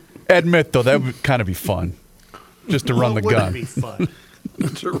 Admit, though, that would kind of be fun. Just to run the Wouldn't gun. it be fun?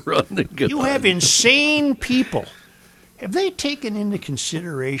 To run the gun. You have insane people. Have they taken into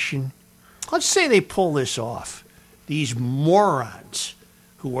consideration, let's say they pull this off, these morons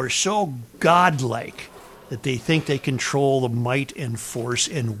who are so godlike that they think they control the might and force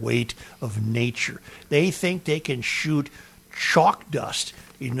and weight of nature. They think they can shoot chalk dust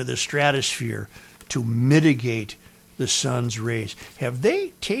into the stratosphere to mitigate the sun's rays. Have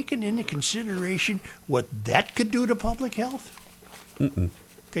they taken into consideration what that could do to public health?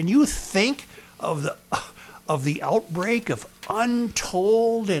 Can you think of the outbreak of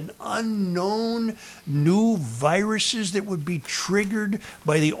untold and unknown new viruses that would be triggered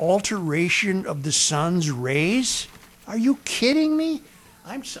by the alteration of the sun's rays? Are you kidding me?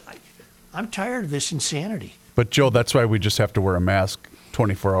 I'm tired of this insanity. But, Joe, that's why we just have to wear a mask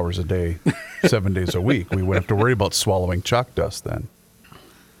 24 hours a day, 7 days a week. We wouldn't have to worry about swallowing chalk dust then.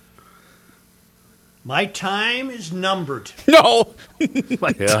 My time is numbered. No!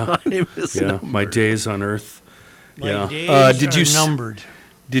 My time is numbered. My days on Earth. My days did are you numbered.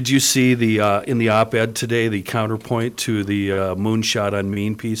 Did you see the in the op-ed today the counterpoint to the moonshot on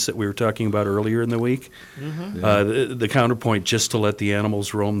mean piece that we were talking about earlier in the week? The counterpoint, just to let the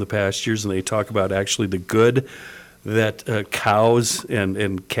animals roam the pastures, and they talk about actually the good that cows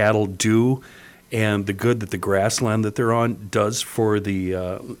and cattle do, and the good that the grassland that they're on does for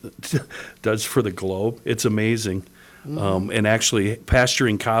the globe. It's amazing. And actually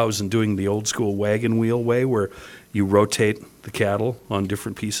pasturing cows and doing the old school wagon wheel way where you rotate the cattle on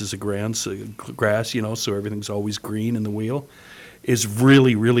different pieces of grass, so everything's always green in the wheel, is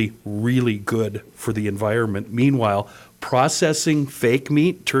really, really, really good for the environment. Meanwhile, processing fake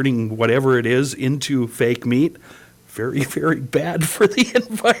meat, turning whatever it is into fake meat, very, very bad for the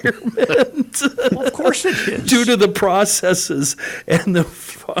environment. Well, of course it is. Due to the processes and the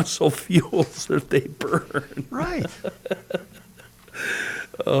fossil fuels that they burn. Right.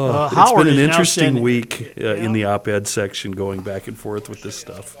 It's Howard been an is now interesting saying- week in the op-ed section, going back and forth with this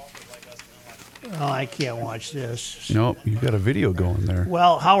stuff. Oh, I can't watch this. No, you got a video going there.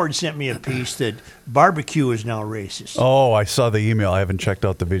 Well, Howard sent me a piece that barbecue is now racist. Oh, I saw the email. I haven't checked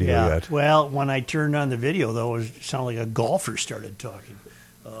out the video yet. Well, when I turned on the video, though, it sounded like a golfer started talking.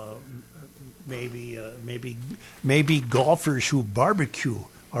 Maybe golfers who barbecue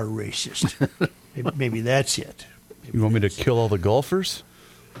are racist. Maybe that's it. You want me to kill all the golfers?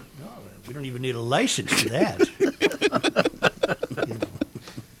 We don't even need a license for that.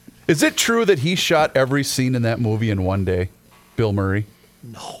 Is it true that he shot every scene in that movie in one day, Bill Murray?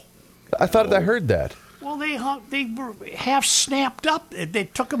 No. I thought I heard that. Well, they were half snapped up. They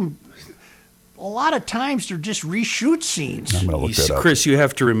took them. A lot of times they're just reshoot scenes. I'm going to look that up. Chris, you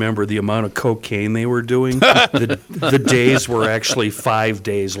have to remember the amount of cocaine they were doing. The days were actually 5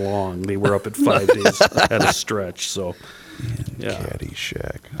 days long. They were up at 5 days at a stretch. So, yeah.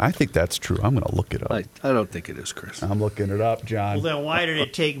 Caddyshack. I think that's true. I'm going to look it up. I don't think it is, Chris. I'm looking it up, John. Well, then why did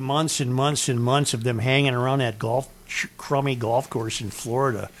it take months and months and months of them hanging around that crummy golf course in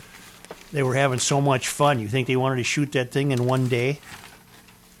Florida? They were having so much fun. You think they wanted to shoot that thing in one day?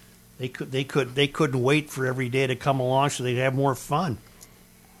 They couldn't wait for every day to come along so they'd have more fun.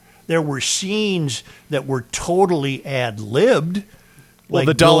 There were scenes that were totally ad-libbed. Well, like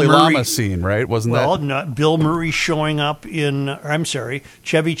the Dalai Lama scene, right? Wasn't that? Well, not Bill Murray showing up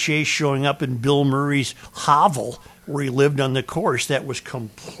Chevy Chase showing up in Bill Murray's hovel where he lived on the course. That was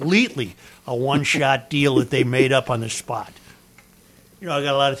completely a one-shot deal that they made up on the spot. I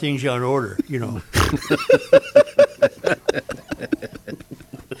got a lot of things on order,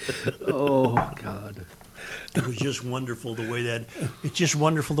 Oh, God. It was just wonderful the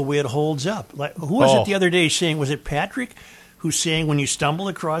way it holds up. Like, who was it the other day saying, was it Patrick who's saying when you stumble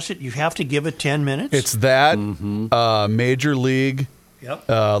across it, you have to give it 10 minutes? It's that, Major League, Yep.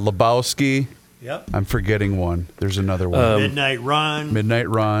 Lebowski. Yep. I'm forgetting one. There's another one. Midnight Run. Midnight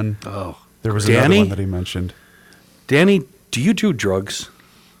Run. Oh. There was Danny? another one that he mentioned. Danny, do you do drugs?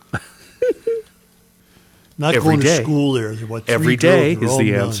 Not Every going day. to school there. What, Every 3 day girls, is they're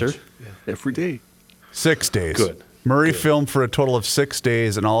the all answer. nuns. Every day. 6 days. Good. Murray filmed for a total of 6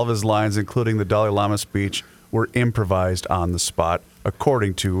 days, and all of his lines, including the Dalai Lama speech, were improvised on the spot,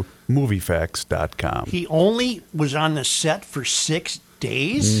 according to MovieFacts.com. He only was on the set for 6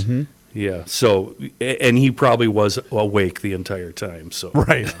 days? Mm-hmm. Yeah. So, and he probably was awake the entire time. So,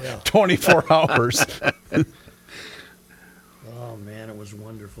 Right. Yeah. 24 hours. Oh, man, it was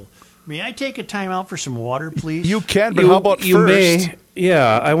wonderful. May I take a time out for some water, please? You can, but how about you first? may.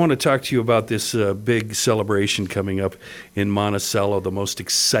 Yeah, I want to talk to you about this big celebration coming up in Monticello, the most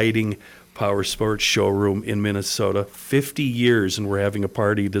exciting power sports showroom in Minnesota. 50 years, and we're having a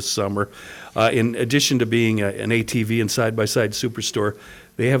party this summer. In addition to being an ATV and side-by-side superstore,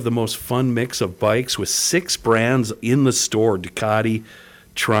 they have the most fun mix of bikes with 6 brands in the store: Ducati,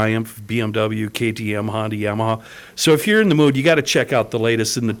 Triumph, BMW, KTM, Honda, Yamaha. So if you're in the mood, you got to check out the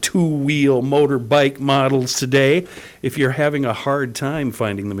latest in the 2-wheel motorbike models today. If you're having a hard time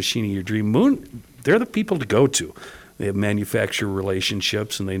finding the machine of your dream, Moon, they're the people to go to. They have manufacturer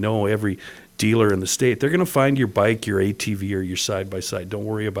relationships, and they know every dealer in the state. They're going to find your bike, your ATV, or your side-by-side. Don't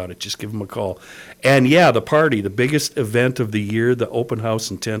worry about it. Just give them a call. And, yeah, the party, the biggest event of the year, the open house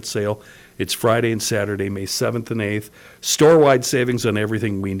and tent sale. It's Friday and Saturday, May 7th and 8th. Store-wide savings on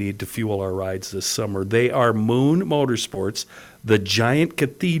everything we need to fuel our rides this summer. They are Moon Motorsports, the giant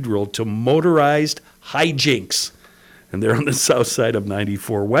cathedral to motorized hijinks. And they're on the south side of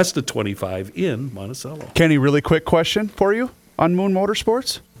 94, west of 25 in Monticello. Kenny, really quick question for you on Moon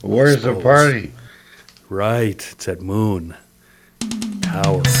Motorsports. Where's the party? Right, it's at Moon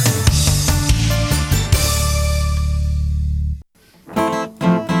Tower.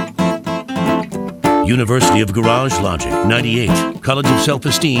 University of Garage Logic, 98. College of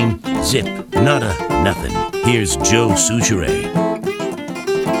Self-Esteem, zip, nada, nothing. Here's Joe Souchere.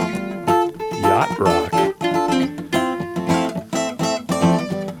 Yacht Rock.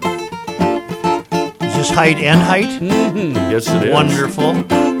 Is this height and height? Mm-hmm. Yes, it is. Wonderful.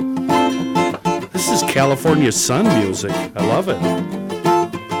 This is California sun music. I love it.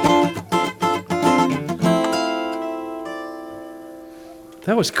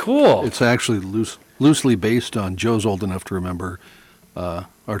 That was cool. It's actually loosely based on, Joe's old enough to remember,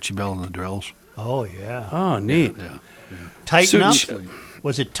 Archie Bell and the Drells. Oh, yeah. Oh, neat. Yeah. Tighten Up? So-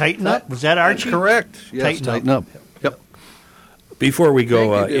 Was it Tighten Up? Was that Archie? Correct. Yes, Tighten Up. Yep. Before we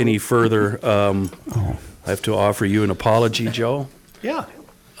go Thank you, any further, I have to offer you an apology, Joe. Yeah.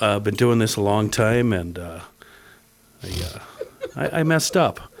 I've been doing this a long time, and I messed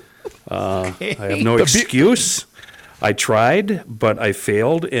up. I have no excuse. I tried, but I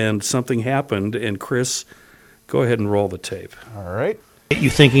failed, and something happened. And Chris, go ahead and roll the tape. All right. Get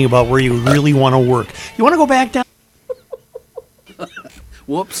you thinking about where you really want to work. You want to go back down?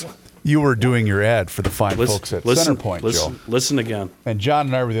 Whoops. You were doing your ad for the fine folks at Centerpoint, Joe. Listen again. And John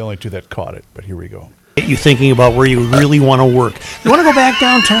and I were the only two that caught it, but here we go. Get you thinking about where you really want to work. You want to go back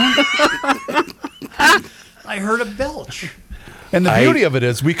downtown? I heard a belch. And the beauty of it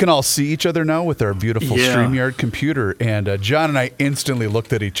is we can all see each other now with our beautiful Yeah. StreamYard computer. And John and I instantly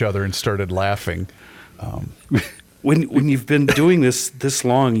looked at each other and started laughing. When you've been doing this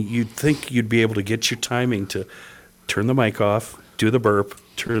long, you'd think you'd be able to get your timing to turn the mic off, do the burp,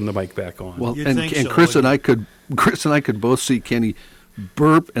 turn the mic back on. Well, You'd and think so, Chris and wouldn't I could both see Kenny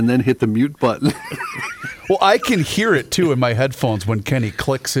burp and then hit the mute button. Well, I can hear it too in my headphones when Kenny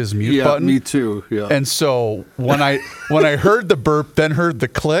clicks his mute button. Me too. Yeah. And so when I heard the burp, then heard the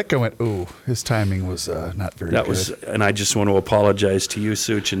click, I went, "Ooh, his timing was not very good." And I just want to apologize to you,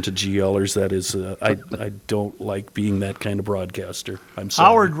 Such, and to GLers. That is, I don't like being that kind of broadcaster. I'm sorry.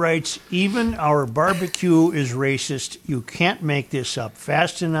 Howard writes, even our barbecue is racist. You can't make this up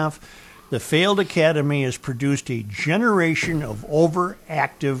fast enough. The failed academy has produced a generation of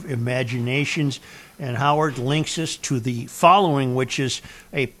overactive imaginations. And Howard links us to the following, which is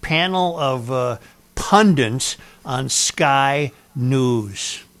a panel of pundits on Sky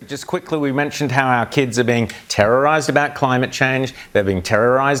News. Just quickly, we mentioned how our kids are being terrorized about climate change. They're being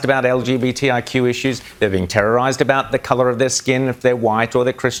terrorized about LGBTIQ issues. They're being terrorized about the color of their skin, if they're white or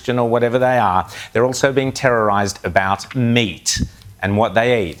they're Christian or whatever they are. They're also being terrorized about meat and what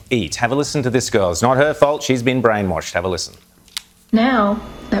they eat. Have a listen to this, girl. It's not her fault. She's been brainwashed. Have a listen. Now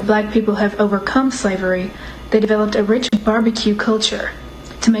that black people have overcome slavery, they developed a rich barbecue culture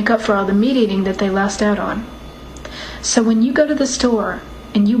to make up for all the meat eating that they lost out on. So when you go to the store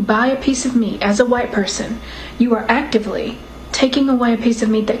and you buy a piece of meat as a white person, you are actively taking away a piece of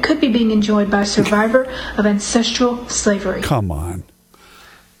meat that could be being enjoyed by a survivor of ancestral slavery. Come on.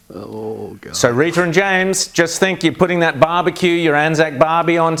 Oh, God. So Rita and James, just think you're putting that barbecue, your Anzac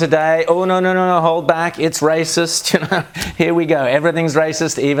Barbie on today. Oh, no, hold back. It's racist. You know, here we go. Everything's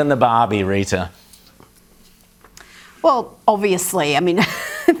racist, even the Barbie, Rita. Well, obviously, I mean,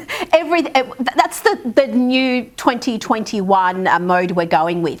 that's the new 2021 mode we're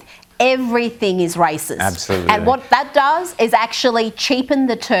going with. Everything is racist. Absolutely. And what that does is actually cheapen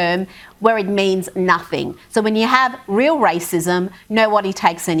the term where it means nothing. So when you have real racism, nobody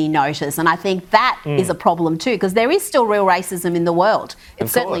takes any notice. And I think that is a problem too, because there is still real racism in the world.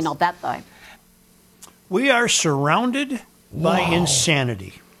 It's certainly not that, though. We are surrounded by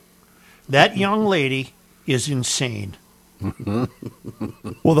insanity. That young lady is insane.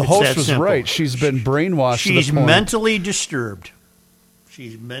 Well, the host was simple. right. She's been brainwashed. She's to the point. mentally disturbed.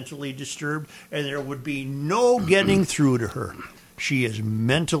 She's mentally disturbed, and there would be no getting through to her. She is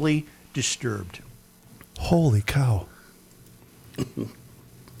mentally disturbed. Holy cow.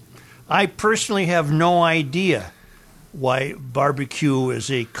 I personally have no idea why barbecue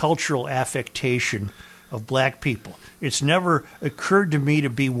is a cultural affectation of black people. It's never occurred to me to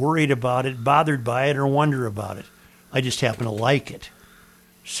be worried about it, bothered by it, or wonder about it. I just happen to like it.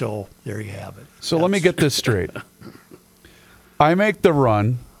 So there you have it. So let me get this straight. I make the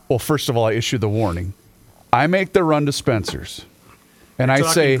run. Well, first of all, I issue the warning. I make the run to Spencer's. And I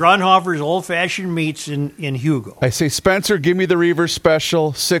say, Grunhofer's Old Fashioned Meats in Hugo. I say, Spencer, give me the Reaver's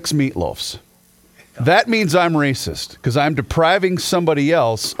Special, 6 meatloafs. That means I'm racist because I'm depriving somebody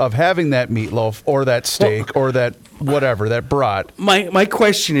else of having that meatloaf or that steak or that whatever, that brat. My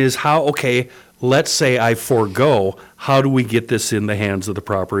question is how, okay, let's say I forego, how do we get this in the hands of the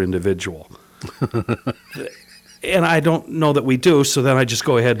proper individual? And I don't know that we do, so then I just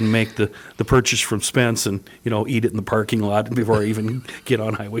go ahead and make the purchase from Spence and, eat it in the parking lot before I even get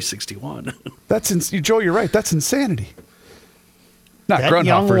on Highway 61. Joe, you're right. That's insanity. Not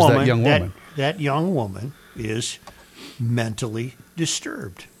Grunhofer's, that young woman. That young woman is mentally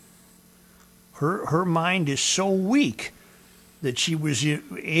disturbed. Her mind is so weak that she was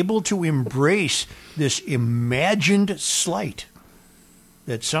able to embrace this imagined slight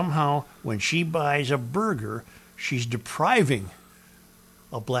that somehow when she buys a burger, she's depriving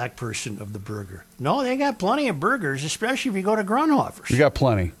a black person of the burger. No, they got plenty of burgers, especially if you go to Grunhofer's. You got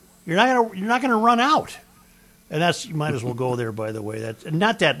plenty. You're not gonna run out. And you might as well go there, by the way. That's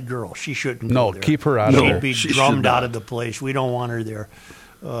not that girl. She shouldn't go there. No, keep her out of there. She'd be drummed out of the place. We don't want her there.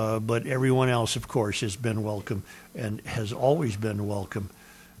 But everyone else, of course, has been welcome and has always been welcome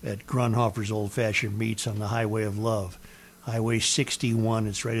at Grunhofer's Old Fashioned Meats on the Highway of Love. Highway 61,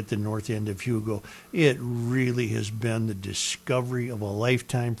 it's right at the north end of Hugo. It really has been the discovery of a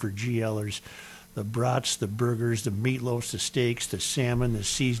lifetime for GLers. The brats, the burgers, the meatloafs, the steaks, the salmon, the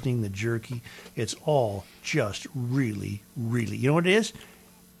seasoning, the jerky. It's all just really, really, you know what it is?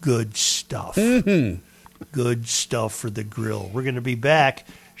 Good stuff. Mm-hmm. Good stuff for the grill. We're going to be back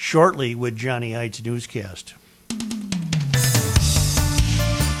shortly with Johnny Heights Newscast.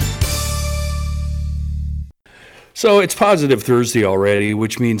 So it's Positive Thursday already,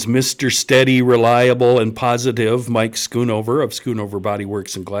 which means Mr. Steady, Reliable, and Positive Mike Schoonover of Schoonover Body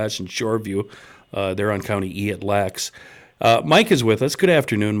Works and Glass in Shoreview. They're on County E at Lax. Mike is with us. Good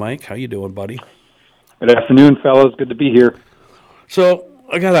afternoon, Mike. How you doing, buddy? Good afternoon, fellas. Good to be here. So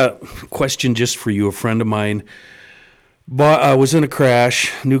I got a question just for you. A friend of mine was in a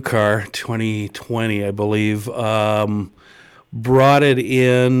crash, new car, 2020, I believe. Brought it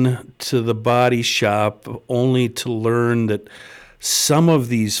in to the body shop only to learn that some of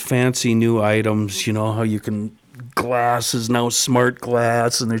these fancy new items, you know how you can, glass is now smart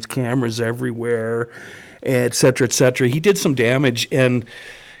glass and there's cameras everywhere, et cetera, et cetera. He did some damage, and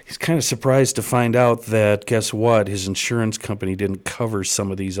he's kind of surprised to find out that, guess what, his insurance company didn't cover some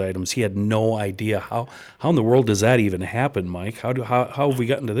of these items. He had no idea. How in the world does that even happen, Mike? How have we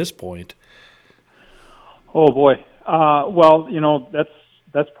gotten to this point? Oh, boy. Well, you know,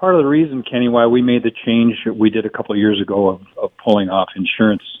 that's part of the reason, Kenny, why we made the change we did a couple of years ago of pulling off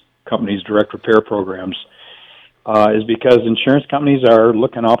insurance companies' direct repair programs, is because insurance companies are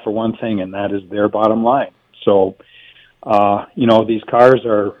looking out for one thing, and that is their bottom line. So, you know, these cars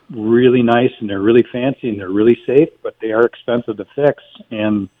are really nice and they're really fancy and they're really safe, but they are expensive to fix.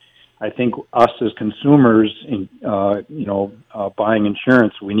 And I think us as consumers, buying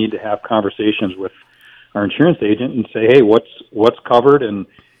insurance, we need to have conversations with our insurance agent and say, hey, what's covered and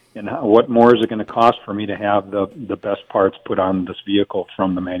what more is it going to cost for me to have the best parts put on this vehicle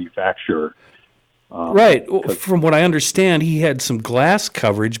from the manufacturer? Right. From what I understand, he had some glass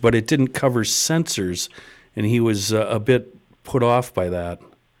coverage, but it didn't cover sensors, and he was a bit put off by that.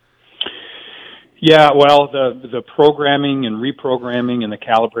 Yeah, well, the programming and reprogramming and the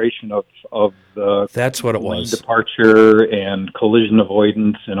calibration of the that's what it was, departure and collision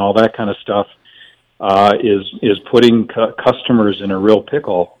avoidance and all that kind of stuff is putting customers in a real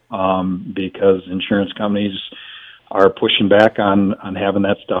pickle because insurance companies are pushing back on having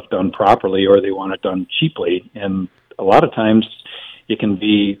that stuff done properly, or they want it done cheaply. And a lot of times it can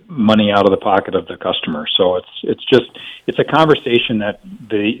be money out of the pocket of the customer. So it's a conversation that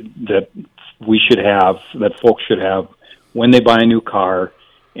we should have, that folks should have when they buy a new car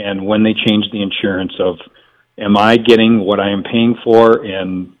and when they change the insurance of, am I getting what I am paying for,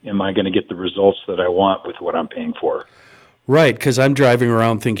 and am I going to get the results that I want with what I'm paying for? Right, because I'm driving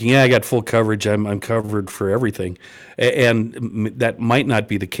around thinking, yeah, I got full coverage, I'm covered for everything. And that might not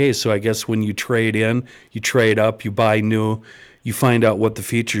be the case. So I guess when you trade in, you trade up, you buy new, you find out what the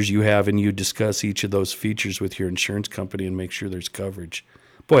features you have, and you discuss each of those features with your insurance company and make sure there's coverage.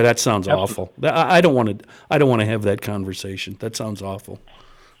 Boy, that sounds awful. I don't want to have that conversation. That sounds awful.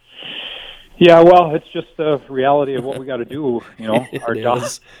 Yeah, well, it's just the reality of what we got to do. You know, our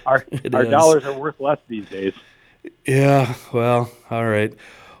dollars are worth less these days. Yeah, well, all right.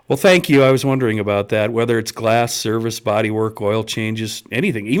 Well, thank you. I was wondering about that, whether it's glass, service, bodywork, oil changes,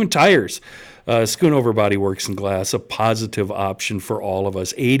 anything, even tires. Schoonover Body Works and Glass, a positive option for all of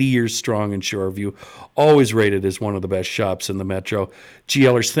us. 80 years strong in Shoreview, always rated as one of the best shops in the metro.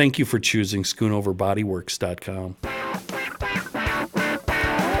 GLers, thank you for choosing SchoonoverBodyWorks.com.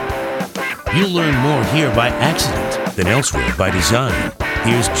 You'll learn more here by accident than elsewhere by design.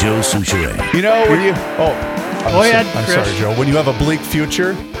 Here's Joe Souchere. You know, when you... Go ahead, I'm Chris. sorry, Joe. When you have a bleak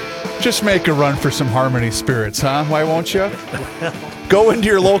future, just make a run for some Harmony Spirits, huh? Why won't you? Go into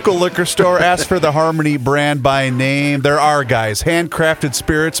your local liquor store, ask for the Harmony brand by name. There are, guys, handcrafted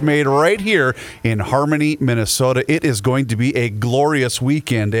spirits made right here in Harmony, Minnesota. It is going to be a glorious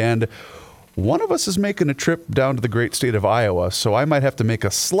weekend, and one of us is making a trip down to the great state of Iowa, so I might have to make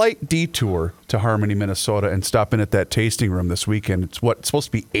a slight detour to Harmony, Minnesota, and stop in at that tasting room this weekend. It's supposed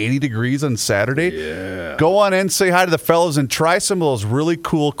to be 80 degrees on Saturday? Yeah. Go on in, say hi to the fellows, and try some of those really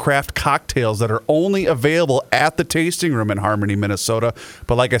cool craft cocktails that are only available at the tasting room in Harmony, Minnesota.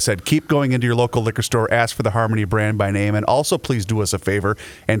 But like I said, keep going into your local liquor store, ask for the Harmony brand by name, and also please do us a favor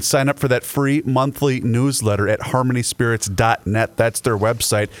and sign up for that free monthly newsletter at harmonyspirits.net. That's their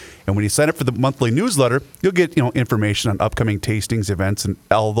website. And when you sign up for the monthly newsletter, you'll get information on upcoming tastings, events, and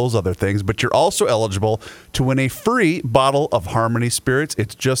all those other things. But you're also eligible to win a free bottle of Harmony Spirits.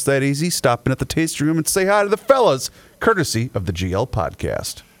 It's just that easy. Stop in at the tasting room and say hi to the fellas, courtesy of the GL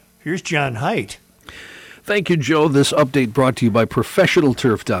Podcast. Here's John Haidt. Thank you, Joe. This update brought to you by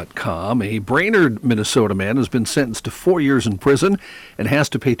ProfessionalTurf.com. A Brainerd, Minnesota man has been sentenced to 4 years in prison and has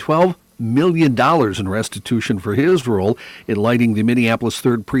to pay $12 million in restitution for his role in lighting the Minneapolis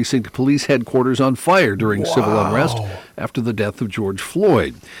 3rd Precinct Police Headquarters on fire during civil unrest after the death of George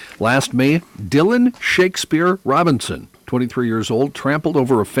Floyd. Last May, Dylan Shakespeare Robinson, 23 years old, trampled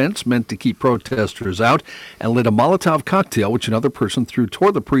over a fence meant to keep protesters out and lit a Molotov cocktail, which another person threw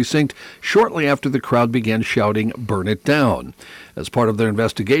toward the precinct shortly after the crowd began shouting, "Burn it down." As part of their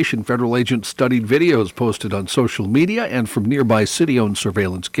investigation, federal agents studied videos posted on social media and from nearby city-owned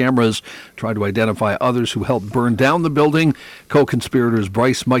surveillance cameras, tried to identify others who helped burn down the building. Co-conspirators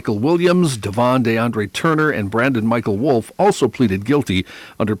Bryce Michael Williams, Devon DeAndre Turner, and Brandon Michael Wolf also pleaded guilty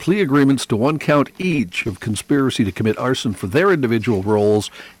under plea agreements to 1 count each of conspiracy to commit arson for their individual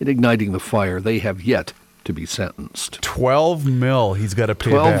roles in igniting the fire. They have yet to be sentenced. 12 mil he's got to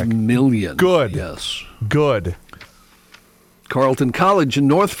pay 12 back. million. Good. Yes. Good. Carleton College in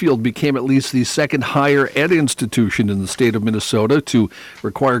Northfield became at least the second higher ed institution in the state of Minnesota to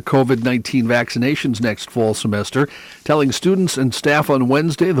require COVID-19 vaccinations next fall semester, telling students and staff on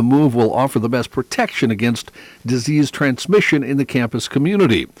Wednesday the move will offer the best protection against disease transmission in the campus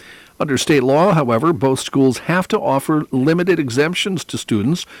community. Under state law, however, both schools have to offer limited exemptions to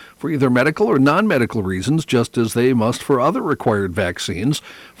students for either medical or non-medical reasons, just as they must for other required vaccines.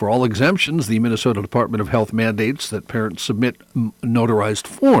 For all exemptions, the Minnesota Department of Health mandates that parents submit notarized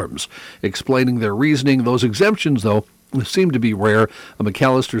forms explaining their reasoning. Those exemptions, though, seem to be rare. A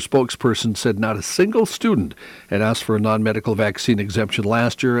McAllister spokesperson said not a single student had asked for a non-medical vaccine exemption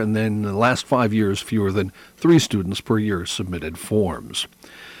last year, and then in the last 5 years, fewer than 3 students per year submitted forms.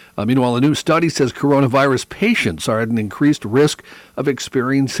 Meanwhile, a new study says coronavirus patients are at an increased risk of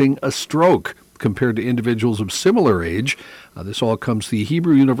experiencing a stroke compared to individuals of similar age. This all comes from the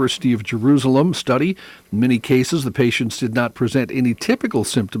Hebrew University of Jerusalem study. In many cases, the patients did not present any typical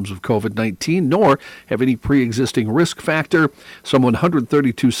symptoms of COVID-19, nor have any pre-existing risk factor. Some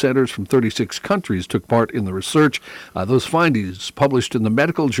 132 centers from 36 countries took part in the research. Those findings published in the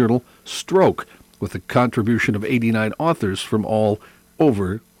medical journal Stroke, with a contribution of 89 authors from all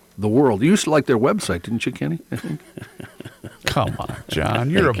over the world. You used to like their website, didn't you, Kenny? I think. Come on, John.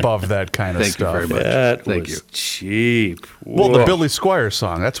 You're above that kind of Thank stuff. you very much. That Thank was you. cheap. Well, the Whoa. Billy Squire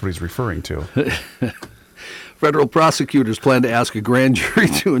song, that's what he's referring to. Federal prosecutors plan to ask a grand jury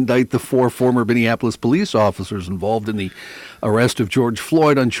to indict the 4 former Minneapolis police officers involved in the arrest of George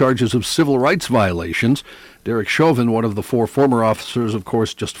Floyd on charges of civil rights violations. Derek Chauvin, one of the 4 former officers, of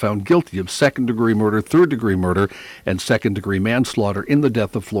course, just found guilty of second-degree murder, third-degree murder, and second-degree manslaughter in the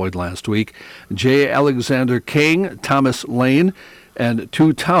death of Floyd last week. J. Alexander King, Thomas Lane, and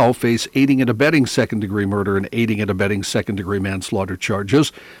Tu Tao face aiding and abetting second-degree murder and aiding and abetting second-degree manslaughter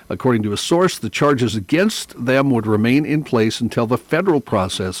charges. According to a source, the charges against them would remain in place until the federal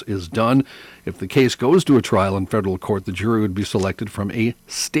process is done. If the case goes to a trial in federal court, the jury would be selected from a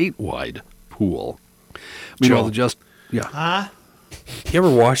statewide pool. Meanwhile, Joe. Huh? You ever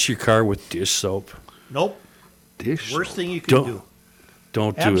wash your car with dish soap? Nope. Dish Worst thing you can do.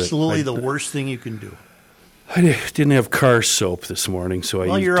 Don't do it. Absolutely the worst thing you can do. I didn't have car soap this morning, so I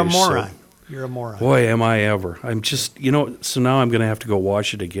Well, used you're a dish moron. soap. You're a moron. Boy, am I ever. I'm just, so now I'm going to have to go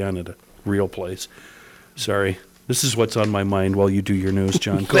wash it again at a real place. Sorry. This is what's on my mind while you do your news,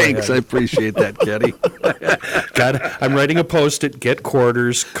 John. Go Thanks, I ahead. appreciate that, Kenny. God, I'm writing a post-it, get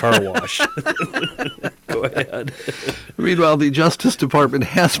quarters, car wash. Go ahead. Meanwhile, the Justice Department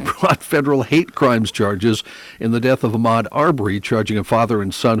has brought federal hate crimes charges in the death of Ahmaud Arbery, charging a father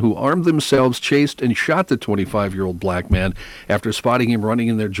and son who armed themselves, chased, and shot the 25-year-old black man after spotting him running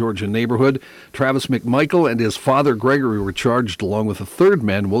in their Georgia neighborhood. Travis McMichael and his father, Gregory, were charged along with a third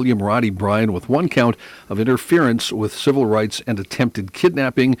man, William Roddy Bryan, with 1 count of interference with civil rights and attempted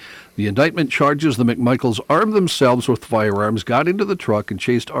kidnapping. The indictment charges the McMichaels armed themselves with firearms, got into the truck, and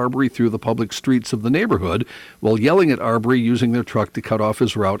chased Arbery through the public streets of the neighborhood while yelling at Arbery, using their truck to cut off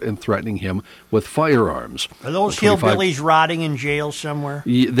his route and threatening him with firearms. Are those The 25 hillbillies rotting in jail somewhere?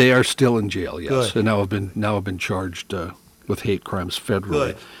 They are still in jail, yes, Good. and now have been charged with hate crimes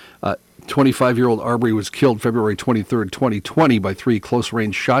federally. Good. 25-year-old Arbery was killed February 23rd, 2020 by 3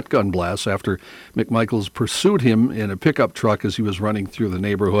 close-range shotgun blasts after McMichaels pursued him in a pickup truck as he was running through the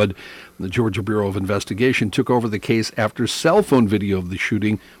neighborhood. The Georgia Bureau of Investigation took over the case after cell phone video of the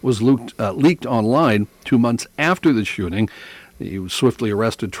shooting was leaked online 2 months after the shooting. He swiftly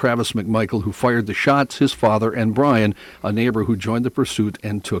arrested Travis McMichael, who fired the shots, his father, and Brian, a neighbor who joined the pursuit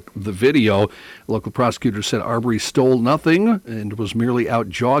and took the video. Local prosecutors said Arbery stole nothing and was merely out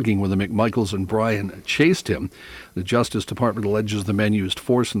jogging when the McMichaels and Brian chased him. The Justice Department alleges the men used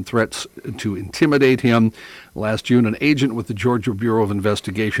force and threats to intimidate him. Last June, an agent with the Georgia Bureau of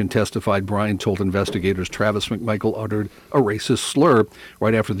Investigation testified Brian told investigators Travis McMichael uttered a racist slur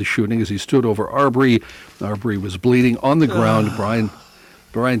right after the shooting as he stood over Arbery. Arbery was bleeding on the ground. Brian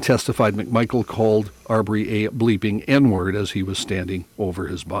Bryan testified McMichael called Arbery a bleeping N-word as he was standing over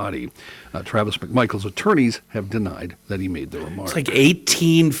his body. Travis McMichael's attorneys have denied that he made the remark. It's like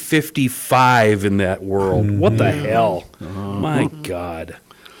 1855 in that world. What the hell? My God.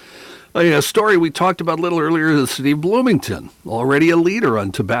 A story we talked about a little earlier, the city of Bloomington, already a leader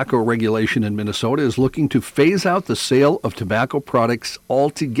on tobacco regulation in Minnesota, is looking to phase out the sale of tobacco products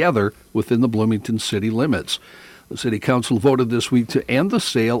altogether within the Bloomington city limits. The city council voted this week to end the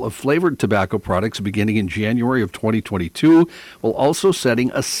sale of flavored tobacco products beginning in January of 2022, while also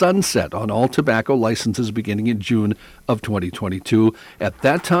setting a sunset on all tobacco licenses beginning in June of 2022. At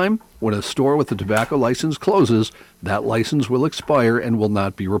that time, when a store with a tobacco license closes, that license will expire and will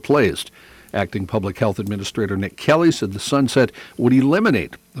not be replaced. Acting Public Health Administrator Nick Kelly said the sunset would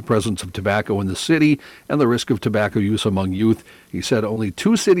eliminate the presence of tobacco in the city and the risk of tobacco use among youth. He said only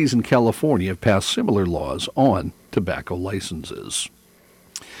 2 cities in California have passed similar laws on tobacco licenses.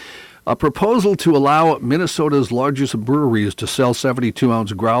 A proposal to allow Minnesota's largest breweries to sell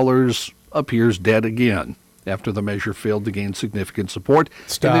 72-ounce growlers appears dead again after the measure failed to gain significant support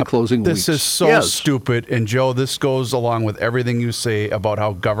in the closing weeks. This is so stupid. And, Joe, this goes along with everything you say about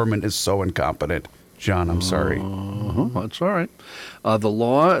how government is so incompetent. John, I'm sorry. That's all right. The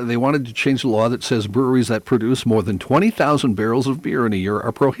law, they wanted to change the law that says breweries that produce more than 20,000 barrels of beer in a year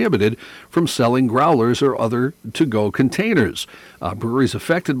are prohibited from selling growlers or other to-go containers. Breweries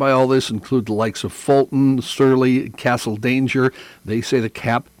affected by all this include the likes of Fulton, Surly, Castle Danger. They say the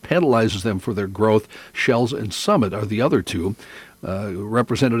cap penalizes them for their growth. Shells and Summit are the other two.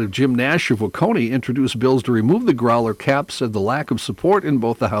 Representative Jim Nash of Waconia introduced bills to remove the growler cap, said the lack of support in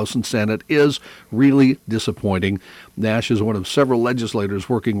both the House and Senate is really disappointing. Nash is one of several legislators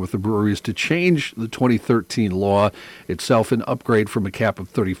working with the breweries to change the 2013 law, itself an upgrade from a cap of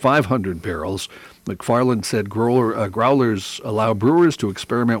 3,500 barrels. McFarland said growlers allow brewers to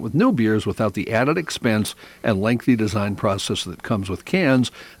experiment with new beers without the added expense and lengthy design process that comes with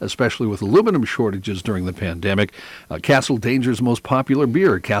cans, especially with aluminum shortages during the pandemic. Castle Danger's most popular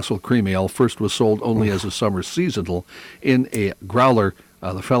beer, Castle Cream Ale, first was sold only as a summer seasonal in a growler.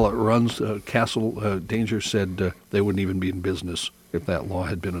 The fellow that runs Castle Danger said they wouldn't even be in business if that law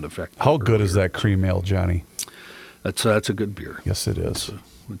had been in effect. How good is that cream ale, Johnny? That's a good beer. Yes, it is.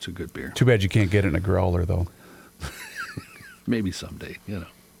 It's a good beer. Too bad you can't get it in a growler, though. Maybe someday,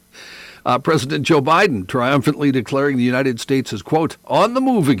 President Joe Biden triumphantly declaring the United States is, quote, on the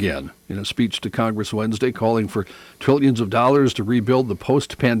move again, in a speech to Congress Wednesday, calling for trillions of dollars to rebuild the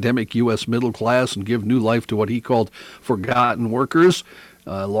post-pandemic U.S. middle class and give new life to what he called forgotten workers.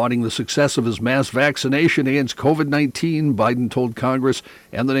 Lauding the success of his mass vaccination against COVID-19, Biden told Congress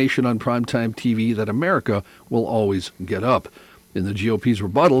and the nation on primetime TV that America will always get up. In the GOP's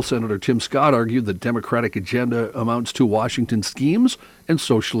rebuttal, Senator Tim Scott argued the Democratic agenda amounts to Washington schemes and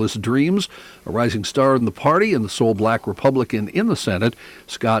socialist dreams. A rising star in the party and the sole black Republican in the Senate,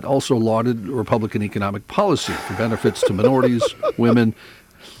 Scott also lauded Republican economic policy for benefits to minorities, women,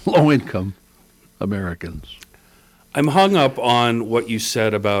 low-income Americans. I'm hung up on what you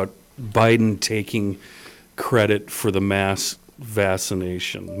said about Biden taking credit for the mass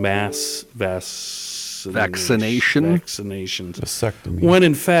vaccination. Vaccinations. Vasectomy. When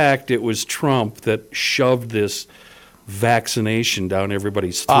in fact it was Trump that shoved this vaccination down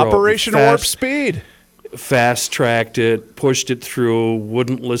everybody's throat. Operation Warp Speed. Fast-tracked it, pushed it through,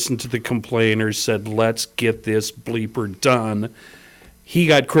 wouldn't listen to the complainers, said, let's get this bleeper done. He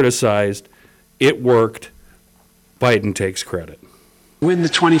got criticized. It worked. Biden takes credit. We're in the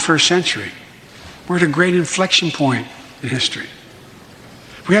 21st century. We're at a great inflection point in history.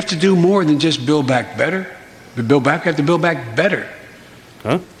 We have to do more than just build back better. We have to build back better.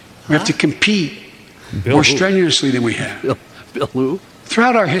 Huh? We have to compete more strenuously than we have. Bill who?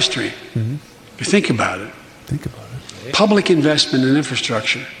 Throughout our history, if you think about it, public investment in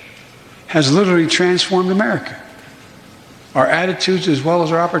infrastructure has literally transformed America. Our attitudes as well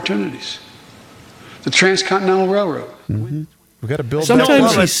as our opportunities. The Transcontinental Railroad. We've got to build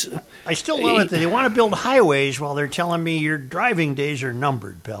I still love it that they want to build highways while they're telling me your driving days are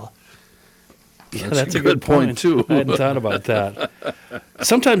numbered, Bill. Yeah, that's a good point, too. I hadn't thought about that.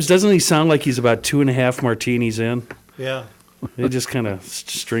 Sometimes doesn't he sound like he's about 2.5 martinis in? Yeah. He just kind of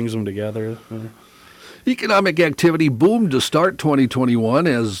strings them together. Economic activity boomed to start 2021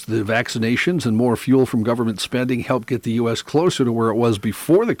 as the vaccinations and more fuel from government spending helped get the U.S. closer to where it was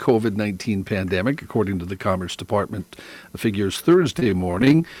before the COVID-19 pandemic, according to the Commerce Department figures Thursday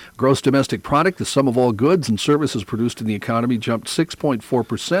morning. Gross domestic product, the sum of all goods and services produced in the economy, jumped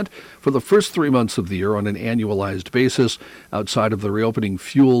 6.4% for the first 3 months of the year on an annualized basis. Outside of the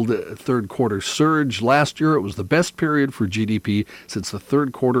reopening-fueled third-quarter surge last year, it was the best period for GDP since the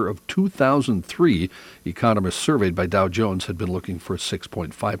third quarter of 2003. Economists surveyed by Dow Jones had been looking for a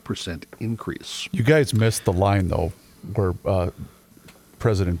 6.5% increase. You guys missed the line, though, where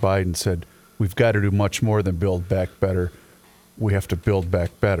President Biden said, we've got to do much more than build back better. We have to build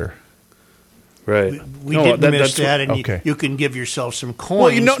back better. Right. We didn't miss that, and you can give yourself some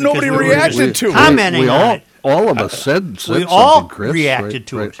coins. Well, nobody reacted to it. Commenting on it. All of us said we something, all Chris. reacted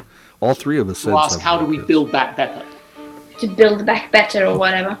to it. All three of us said ask, something. how do we build back better? To build back better or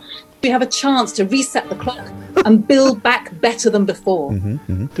whatever. We have a chance to reset the clock and build back better than before.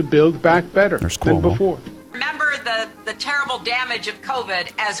 To build back better than before. Remember the terrible damage of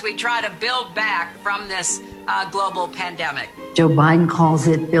COVID as we try to build back from this global pandemic. Joe Biden calls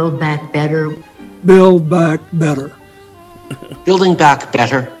it Build Back Better. Build back better. Building back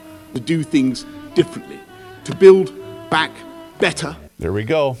better. To do things differently. To build back better. There we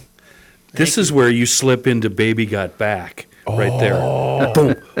go. This is where you slip into Baby Got Back. Right there.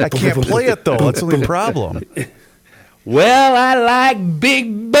 Boom. I can't play it, though. That's the only problem. Well, I like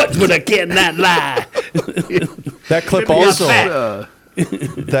big butts, but I cannot lie. That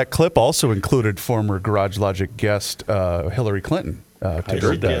clip also included former Garage Logic guest Hillary Clinton. I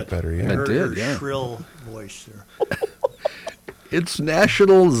heard that better. Yeah. I heard her shrill voice there. It's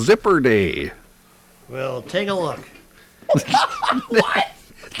National Zipper Day. Well, take a look. What?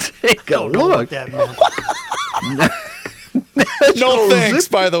 Take a Don't know look. what that meant. No thanks,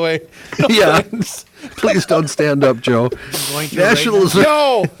 by the way. No thanks. Please don't stand up, Joe. Going to National right now.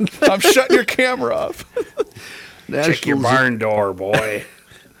 No, I'm shutting your camera off. Check your barn door, boy.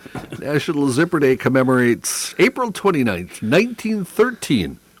 National Zipper Day commemorates April 29th,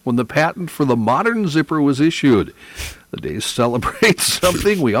 1913, when the patent for the modern zipper was issued. The day celebrates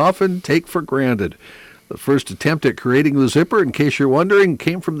something we often take for granted. The first attempt at creating the zipper, in case you're wondering,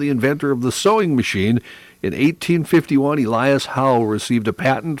 came from the inventor of the sewing machine. In 1851, Elias Howe received a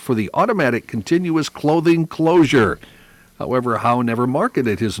patent for the automatic continuous clothing closure. However, Howe never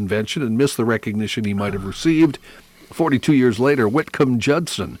marketed his invention and missed the recognition he might have received. 42 years later, Whitcomb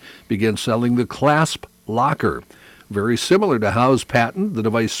Judson began selling the clasp locker. Very similar to Howe's patent, the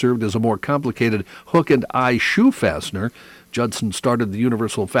device served as a more complicated hook and eye shoe fastener. Judson started the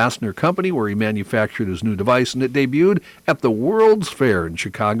Universal Fastener Company, where he manufactured his new device, and it debuted at the World's Fair in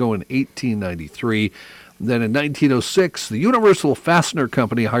Chicago in 1893. Then in 1906, the Universal Fastener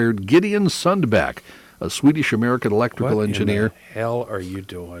Company hired Gideon Sundback, a Swedish-American electrical engineer. What the hell are you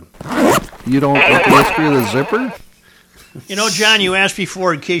doing? You don't know the history of the zipper? You know, John, you asked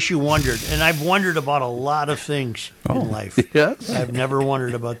before in case you wondered, and I've wondered about a lot of things in life. Yes? I've never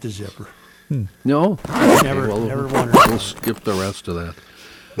wondered about the zipper. No? Never wondered. We'll skip the rest of that.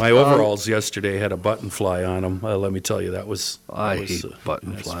 My overalls yesterday had a button fly on them. Let me tell you, that was I hate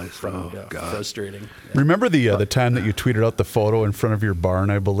button flies. Frustrating. Remember the time that you tweeted out the photo in front of your barn,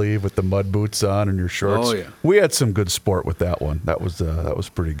 I believe, with the mud boots on and your shorts? Oh, yeah. We had some good sport with that one. That was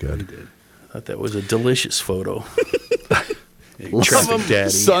pretty good. I thought that was a delicious photo. Traffic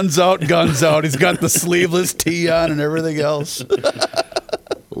daddy. Sun's out, guns out. He's got the sleeveless tee on and everything else.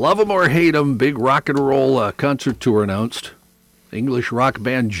 Love 'em or hate 'em, big rock and roll concert tour announced. English rock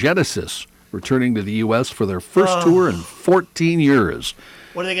band Genesis returning to the U.S. for their first tour in 14 years.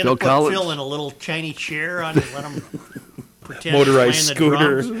 What are they going to put Phil in a little tiny chair on and let him pretend Motorized he's playing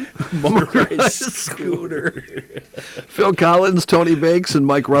the scooter. drums? Motorized scooter. Phil Collins, Tony Banks, and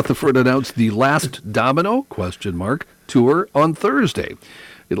Mike Rutherford announced the Last Domino tour on Thursday.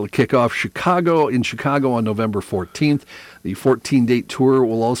 It'll kick off in Chicago on November 14th. The 14-date tour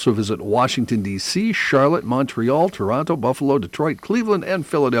will also visit Washington, D.C., Charlotte, Montreal, Toronto, Buffalo, Detroit, Cleveland, and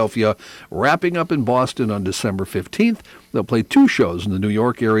Philadelphia, wrapping up in Boston on December 15th. They'll play 2 shows in the New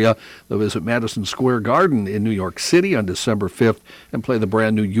York area. They'll visit Madison Square Garden in New York City on December 5th and play the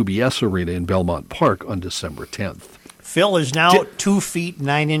brand-new UBS Arena in Belmont Park on December 10th. Phil is now 2 feet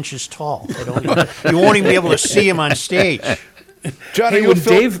 9 inches tall. You won't even be able to see him on stage. John, Hey, go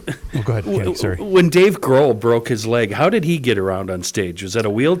ahead, Kenny, sorry. When Dave Grohl broke his leg, how did he get around on stage? Was that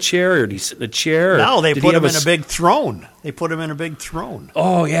a wheelchair, or did he sit in a chair? No, they did put he him have in a big throne. They put him in a big throne.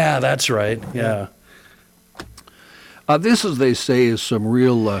 Oh, yeah, that's right. Yeah. This, as they say, is some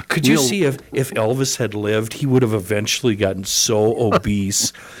real. Could you see if Elvis had lived, he would have eventually gotten so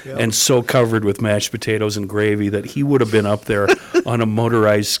obese and so covered with mashed potatoes and gravy that he would have been up there on a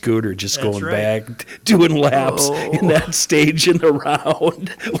motorized scooter just going back, doing laps in that stage and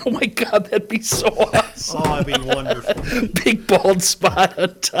around. Oh, my God, that'd be so awesome. Oh, that'd be wonderful. Big bald spot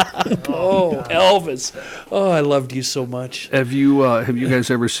on top. Oh, Elvis. Oh, I loved you so much. Have you guys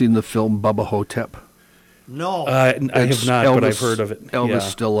ever seen the film Bubba Hotep? No. I have not, but I've heard of it. Elvis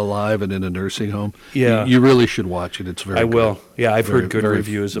still alive and in a nursing home. Yeah. You really should watch it. It's very I will. good. Yeah, I've Very- heard good very-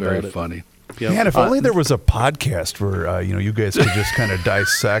 reviews about very it. funny. Yep. Man, if only there was a podcast where you guys could just kind of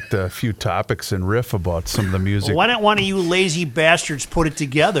dissect a few topics and riff about some of the music. Well, why don't one of you lazy bastards put it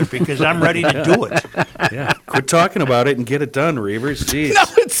together? Because I'm ready to do it. Yeah, quit talking about it and get it done, Reavers. Jeez. No,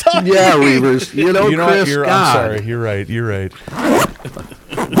 it's on Yeah, Reavers. You know, Chris, what? I'm God. sorry. You're right. You're right.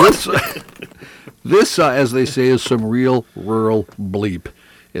 This, as they say, is some real rural bleep.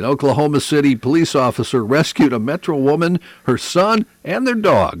 In Oklahoma City, police officer rescued a Metro woman, her son, and their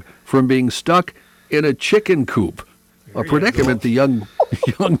dog from being stuck in a chicken coop. A predicament the young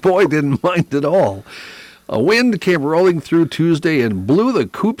boy didn't mind at all. A wind came rolling through Tuesday and blew the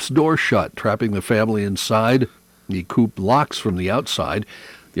coop's door shut, trapping the family inside. The coop locks from the outside.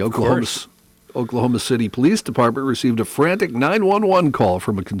 The Oklahoma City Police Department received a frantic 911 call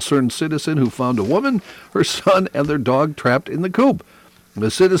from a concerned citizen who found a woman, her son, and their dog trapped in the coop. The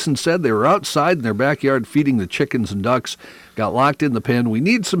citizen said they were outside in their backyard feeding the chickens and ducks, got locked in the pen. We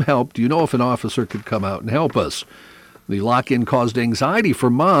need some help. Do you know if an officer could come out and help us? The lock-in caused anxiety for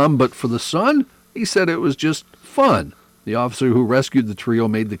Mom, but for the son, he said it was just fun. The officer who rescued the trio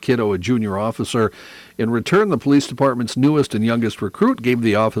made the kiddo a junior officer. In return, the police department's newest and youngest recruit gave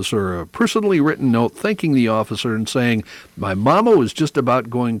the officer a personally written note thanking the officer and saying, "My mama was just about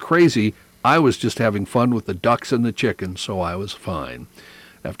going crazy. I was just having fun with the ducks and the chickens, so I was fine."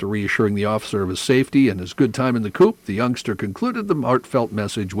 After reassuring the officer of his safety and his good time in the coop, the youngster concluded the heartfelt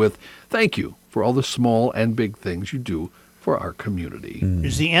message with, "Thank you for all the small and big things you do for our community."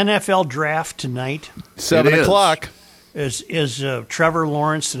 Is the NFL draft tonight? 7 o'clock. Is Trevor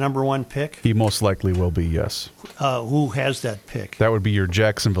Lawrence the number one pick? He most likely will be, yes. Who has that pick? That would be your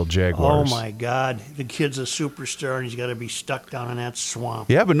Jacksonville Jaguars. Oh, my God. The kid's a superstar, and he's got to be stuck down in that swamp.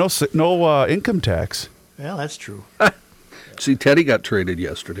 Yeah, but no income tax. Well, that's true. See, Teddy got traded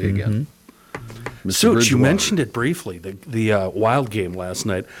yesterday again. Such, you mentioned it briefly, the Wild game last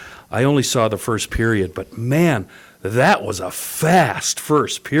night. I only saw the first period, but man, that was a fast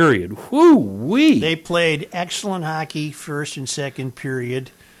first period. Whoo-wee! They played excellent hockey first and second period.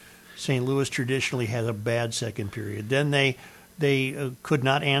 St. Louis traditionally has a bad second period. Then they could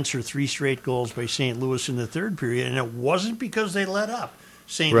not answer 3 straight goals by St. Louis in the third period, and it wasn't because they let up.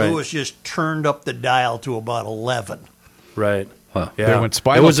 St. Louis just turned up the dial to about 11. Right. Huh. Yeah. They went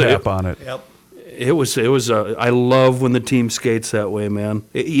spinal tap on it. Yep. It was. I love when the team skates that way, man.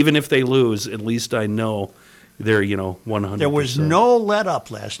 Even if they lose, at least I know they're 100%. There was no let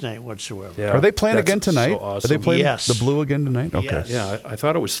up last night whatsoever. Yeah, Are they playing that's again tonight? So awesome. Are they playing Yes. the Blue again tonight? Okay. Yes. Yeah, I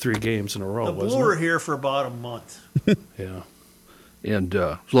thought it was 3 games in a row. The Blue wasn't were it? here for about a month. Yeah. And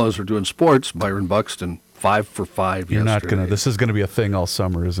as long as we're doing sports, Byron Buxton, 5 for 5 You're not yesterday. going to. This is going to be a thing all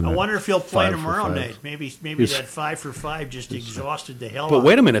summer, isn't it? I wonder if he'll play 5 for tomorrow 5. night. Maybe He's- that 5 for 5 just exhausted the hell out But of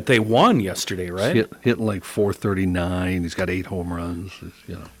wait a him. minute, they won yesterday, right? Hitting like 439. He's got 8 home runs.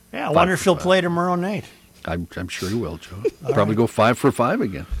 Yeah, I 5 wonder if for he'll 5. play tomorrow night. I'm sure he will, Joe. Probably go 5 for 5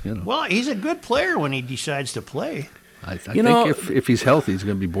 again. Well, he's a good player when he decides to play. I think if he's healthy, he's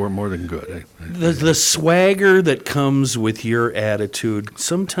going to be more than good. The swagger that comes with your attitude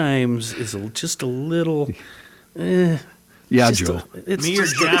sometimes is just a little. Yeah, just Joe. It's Me or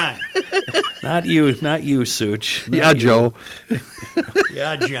just John? not you, Such. Not Yeah, you. Joe.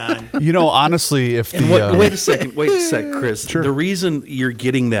 Yeah, John. Honestly, if And the wait a second, Chris. Sure. The reason you're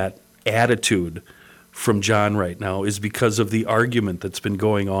getting that attitude from John right now is because of the argument that's been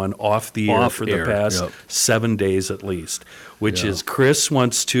going on off the air for the past 7 days at least, which is Chris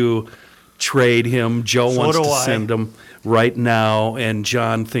wants to trade him, Joe wants to send him right now, and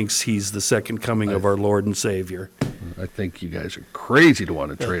John thinks he's the second coming of our Lord and Savior. I think you guys are crazy to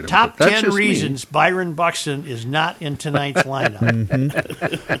want to trade him. Top but that's 10 just me. reasons Byron Buxton is not in tonight's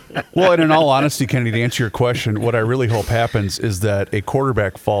lineup. Well, and in all honesty, Kennedy, to answer your question, what I really hope happens is that a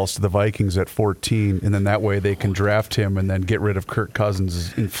quarterback falls to the Vikings at 14, and then that way they can draft him and then get rid of Kirk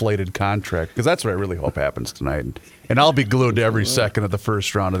Cousins' inflated contract. Because that's what I really hope happens tonight. And I'll be glued to every second of the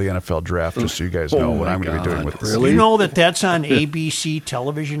first round of the NFL draft, just so you guys know what I'm going to be doing with this. You know that's on ABC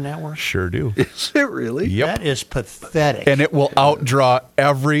television network? Sure do. Is it really? Yep. That is pathetic. And it will outdraw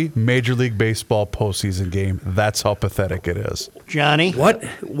every Major League Baseball postseason game. That's how pathetic it is. Johnny? What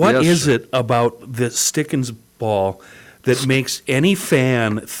Yes, is sir. it about the Stickens ball that makes any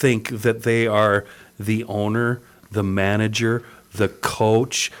fan think that they are the owner, the manager, the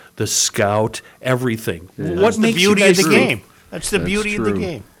coach, the scout, everything? What That's the makes you beauty of guys the think- game. That's the beauty of the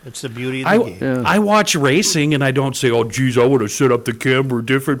game. It's the beauty of I, the game. I watch racing and I don't say, oh, geez, I want to set up the camera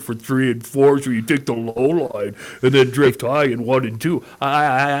different for 3 and 4 so you take the low line and then drift high in 1 and 2.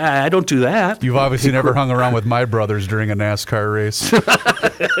 I don't do that. You've obviously never hung around with my brothers during a NASCAR race.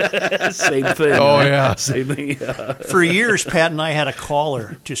 Same thing. Oh, right? yeah. Same thing. Yeah. For years, Pat and I had a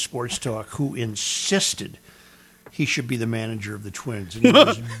caller to Sports Talk who insisted he should be the manager of the Twins. And he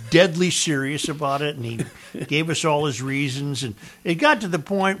was deadly serious about it, and he gave us all his reasons. And it got to the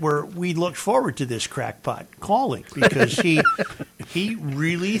point where we looked forward to this crackpot calling because he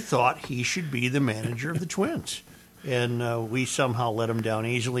really thought he should be the manager of the Twins. And we somehow let him down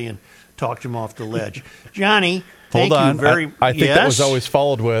easily and talked him off the ledge. Johnny, thank Hold on. you very I think that was Yes? always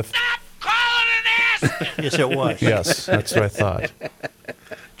followed with, Yes, it was. yes, that's what I thought.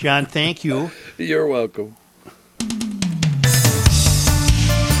 John, thank you. You're welcome.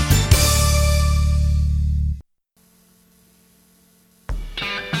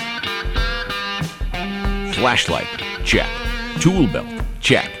 Flashlight, check. Tool belt,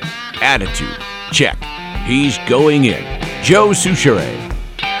 check. Attitude, check. He's going in. Joe Souchere.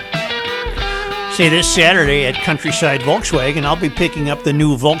 Say this Saturday at Countryside Volkswagen, I'll be picking up the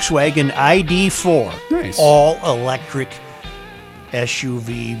new Volkswagen ID4. Nice. All-electric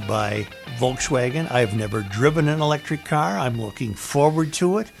SUV by Volkswagen. I've never driven an electric car. I'm looking forward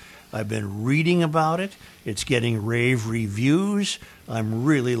to it. I've been reading about it. It's getting rave reviews. I'm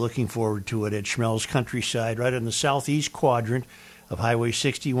really looking forward to it at Schmelz Countryside, right in the southeast quadrant of Highway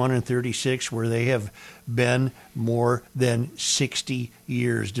 61 and 36, where they have been more than 60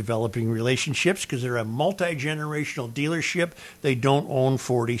 years developing relationships because they're a multi-generational dealership. They don't own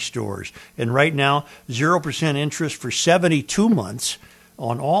 40 stores. And right now, 0% interest for 72 months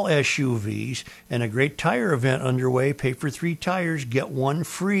on all SUVs, and a great tire event underway. Pay for 3 tires, get 1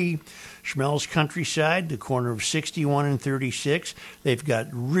 free. Schmelz Countryside, the corner of 61 and 36. They've got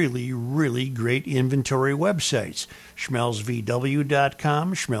really, really great inventory websites.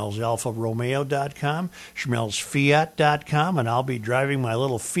 SchmelzVW.com, SchmelzAlfaRomeo.com, SchmelzFiat.com, and I'll be driving my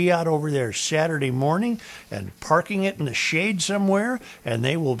little Fiat over there Saturday morning and parking it in the shade somewhere, and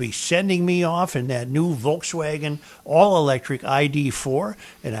they will be sending me off in that new Volkswagen all-electric ID4,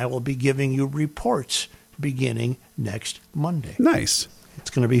 and I will be giving you reports beginning next Monday. Nice.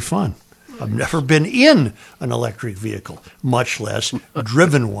 It's going to be fun. I've never been in an electric vehicle, much less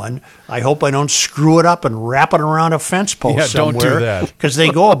driven one. I hope I don't screw it up and wrap it around a fence post Yeah, somewhere. don't do that. Because they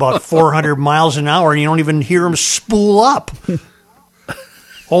go about 400 miles an hour and you don't even hear them spool up.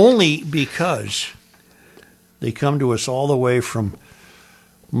 Only because they come to us all the way from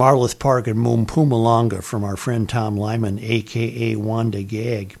Marloth Park and Mpumalanga from our friend Tom Lyman, a.k.a. Wanda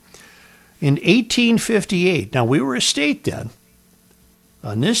Gag. In 1858, now we were a state then,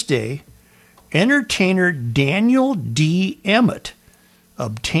 on this day, entertainer Daniel D. Emmett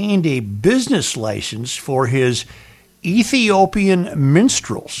obtained a business license for his Ethiopian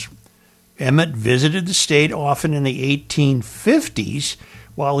minstrels. Emmett visited the state often in the 1850s,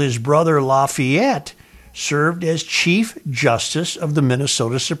 while his brother Lafayette served as Chief Justice of the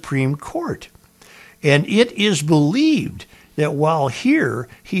Minnesota Supreme Court. And it is believed that while here,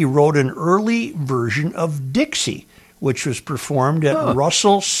 he wrote an early version of Dixie, which was performed at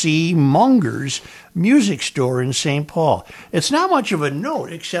Russell C. Munger's music store in St. Paul. It's not much of a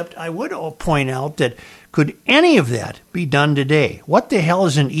note, except I would point out that could any of that be done today? What the hell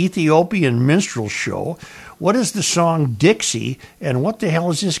is an Ethiopian minstrel show? What is the song Dixie? And what the hell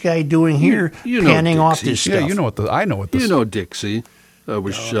is this guy doing here You know panning off Dixie. this Yeah, stuff? you know what I know what this. You know Dixie. I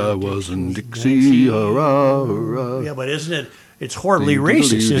wish I was in Dixie. Hurrah, hurrah. Yeah, but isn't it? It's horribly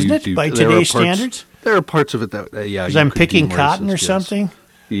racist, isn't it? By There are today's parts- standards? There are parts of it that, yeah. Because you I'm could picking deem cotton racist, or yes. something?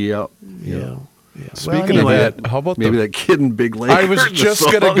 Yeah. Yeah. Speaking Well, anyway, of that, how about Maybe the? that kid in Big Lake. I was heard the just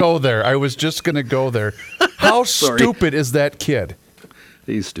gonna song. go there. I was just gonna go there. How Sorry. stupid is that kid?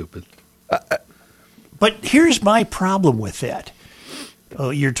 He's stupid. But here's my problem with that.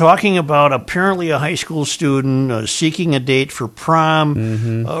 You're talking about apparently a high school student seeking a date for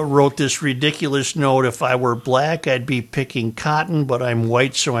prom, wrote this ridiculous note, if I were black, I'd be picking cotton, but I'm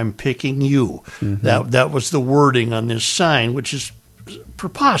white, so I'm picking you. That was the wording on this sign, which is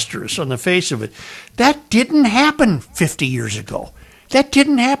preposterous on the face of it. That didn't happen 50 years ago. That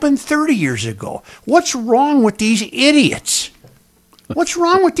didn't happen 30 years ago. What's wrong with these idiots? What's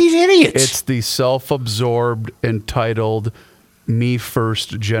wrong with these idiots? It's the self-absorbed, entitled,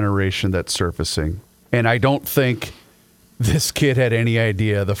 me-first generation that's surfacing. And I don't think this kid had any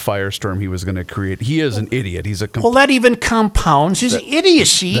idea the firestorm he was going to create. He is an idiot. He's a well, that even compounds his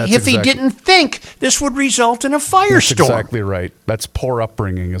idiocy if he didn't think this would result in a firestorm. That's exactly right. That's poor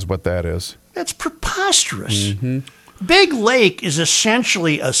upbringing is what that is. That's preposterous. Big Lake is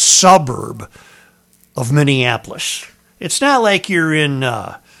essentially a suburb of Minneapolis. It's not like you're in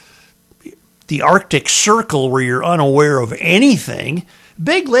the Arctic Circle where you're unaware of anything.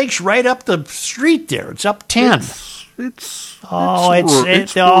 Big Lake's right up the street there. It's up 10. It's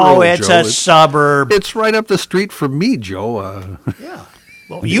a suburb. It's right up the street from me, Joe. Yeah.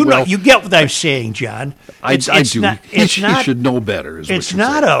 Well, you get what I'm saying, John. I do. He should know better. It's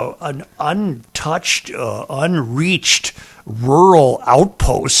not an untouched, unreached rural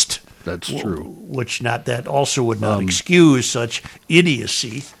outpost. That's true. Which that also would not excuse such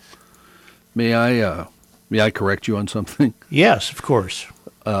idiocy. May I correct you on something? Yes, of course.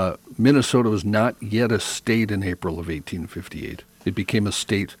 Minnesota was not yet a state in April of 1858. It became a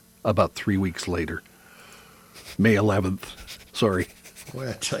state about 3 weeks later. May 11th. Sorry. Boy,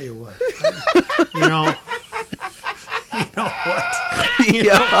 I tell you what. You know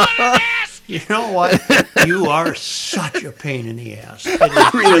what? You know what? You are such a pain in the ass.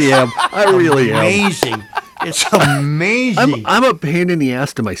 I really am. Amazing. It's amazing. I'm a pain in the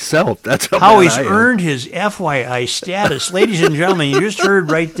ass to myself. That's how he's earned his FYI status. Ladies and gentlemen, you just heard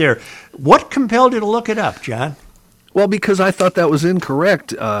right there. What compelled you to look it up, John? Well, because I thought that was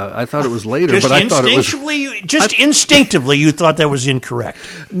incorrect. I thought it was later, Just but I thought it was instinctively. You thought that was incorrect.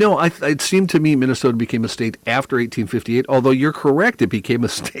 No, it seemed to me Minnesota became a state after 1858. Although you're correct, it became a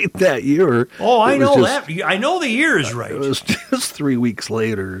state that year. Oh, I know that. I know the year is right. It was just 3 weeks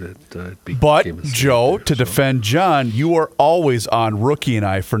later that it became But a state Joe, there, to defend John, you are always on Rookie and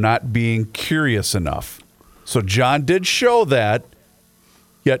I for not being curious enough. So John did show that.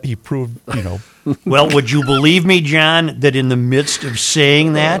 Yet he proved, Well, would you believe me, John, that in the midst of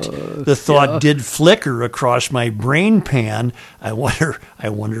saying that, the thought did flicker across my brain pan. I wonder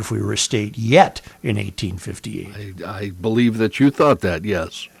if we were a state yet in 1858. I believe that you thought that,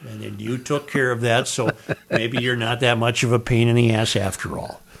 yes. And then you took care of that, so maybe you're not that much of a pain in the ass after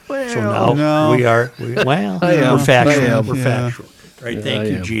all. Well, so now we're factual. We're factual. Right, thank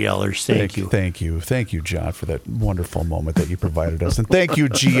you, GLers. Thank you. Thank you, John, for that wonderful moment that you provided us. And thank you,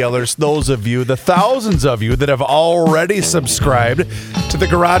 GLers, those of you, the thousands of you that have already subscribed to the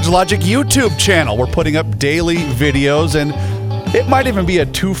Garage Logic YouTube channel. We're putting up daily videos, and it might even be a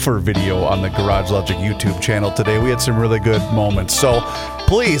twofer video on the Garage Logic YouTube channel today. We had some really good moments. So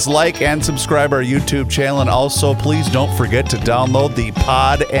please like and subscribe our YouTube channel, and also please don't forget to download the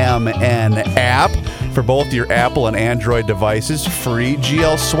PodMN app for both your Apple and Android devices. Free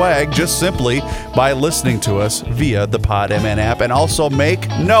GL swag just simply by listening to us via the PodMN app. And also make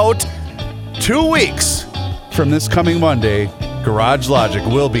note, 2 weeks from this coming Monday, Garage Logic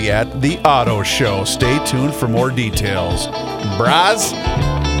will be at the Auto Show. Stay tuned for more details. Braz?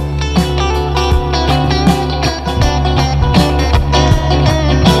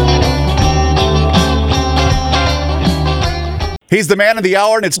 He's the man of the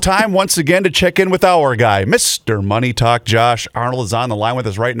hour, and it's time once again to check in with our guy, Mr. Money Talk. Josh Arnold is on the line with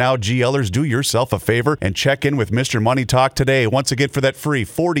us right now. GLers, do yourself a favor and check in with Mr. Money Talk today. Once again, for that free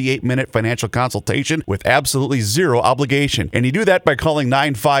 48-minute financial consultation with absolutely zero obligation. And you do that by calling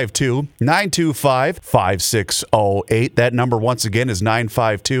 952-925-5608. That number, once again, is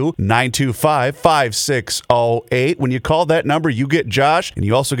 952-925-5608. When you call that number, you get Josh, and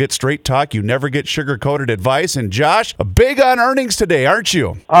you also get straight talk. You never get sugar-coated advice. And Josh, a big on earnings today, aren't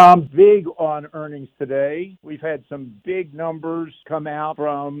you? I'm big on earnings today. We've had some big numbers come out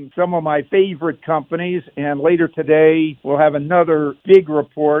from some of my favorite companies, and later today we'll have another big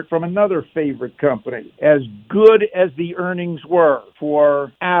report from another favorite company. As good as the earnings were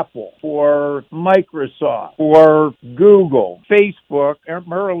for Apple, for Microsoft, for Google, Facebook,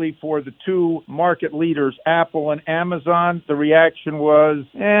 primarily for the two market leaders, Apple and Amazon, the reaction was,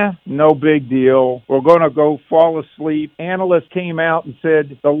 no big deal. We're going to go fall asleep. Analysts came out and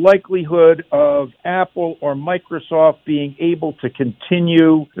said the likelihood of Apple or Microsoft being able to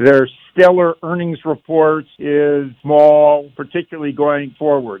continue their stellar earnings reports is small, particularly going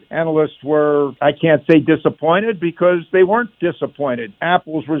forward. Analysts were, I can't say disappointed because they weren't disappointed.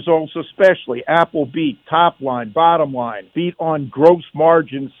 Apple's results especially. Apple beat top line, bottom line, beat on gross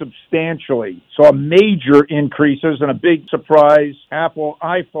margin substantially. Saw major increases and a big surprise, Apple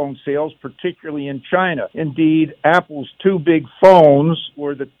iPhone sales, particularly in China. Indeed, Apple's two big phones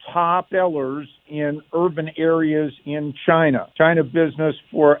were the top sellers in urban areas in China. China business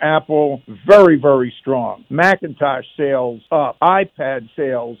for Apple, very, very strong. Macintosh sales up. iPad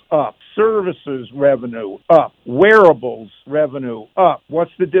sales up. Services revenue up. Wearables revenue up.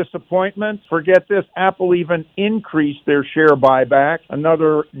 What's the disappointment? Forget this. Apple even increased their share buyback,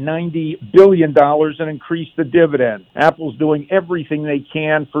 another $90 billion, and increased the dividend. Apple's doing everything they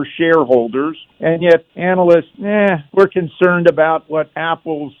can for shareholders, and yet analysts, we're concerned about what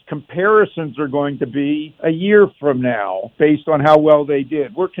Apple's comparisons are going to be a year from now based on how well they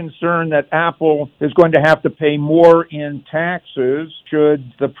did. We're concerned that Apple is going to have to pay more in taxes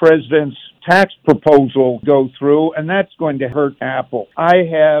should the president's tax proposal go through, and that's going to hurt Apple. I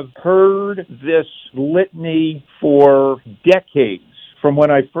have heard this litany for decades. From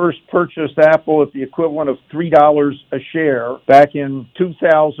when I first purchased Apple at the equivalent of $3 a share back in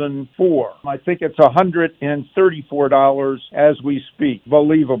 2004. I think it's $134 as we speak.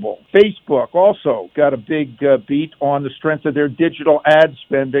 Believable. Facebook also got a big beat on the strength of their digital ad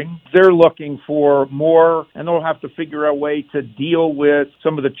spending. They're looking for more, and they'll have to figure out a way to deal with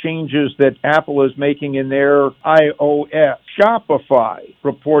some of the changes that Apple is making in their iOS. Shopify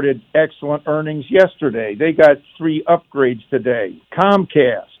reported excellent earnings yesterday. They got 3 upgrades today.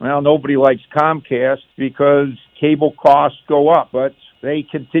 Comcast. Well, nobody likes Comcast because cable costs go up, but they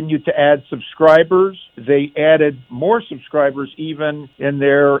continue to add subscribers. They added more subscribers even in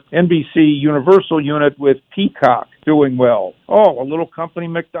their NBC Universal unit with Peacock doing well. Oh, a little company,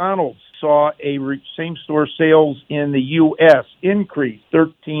 McDonald's, saw a same-store sales in the U.S. increase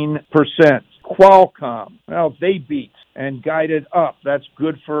 13%. Qualcomm, well, they beat and guided up. That's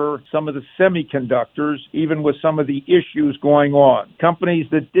good for some of the semiconductors, even with some of the issues going on. Companies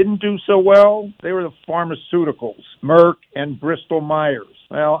that didn't do so well, they were the pharmaceuticals, Merck and Bristol Myers.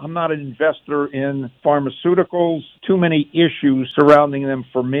 Well, I'm not an investor in pharmaceuticals. Too many issues surrounding them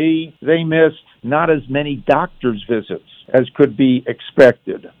for me. They missed not as many doctor's visits as could be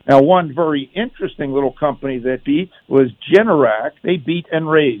expected. Now, one very interesting little company that beat was Generac. They beat and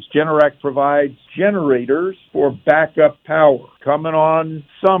raised. Generac provides generators for backup power. Coming on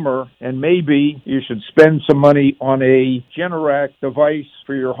summer, and maybe you should spend some money on a Generac device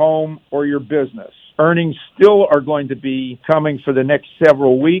for your home or your business. Earnings still are going to be coming for the next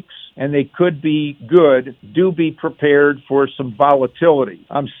several weeks, and they could be good. Do be prepared for some volatility.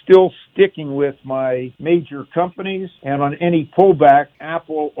 I'm still sticking with my major companies, and on any pullback,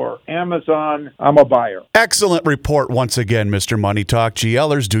 Apple or Amazon, I'm a buyer. Excellent report once again, Mr. Money Talk.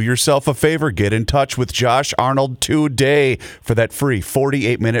 GLers, do yourself a favor. Get in touch with Josh Arnold today for that free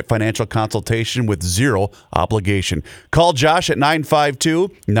 48-minute financial consultation with zero obligation. Call Josh at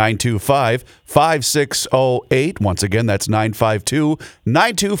 952-925-5608. Once again, that's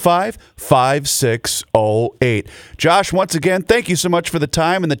 952-925-5608. Josh, once again, thank you so much for the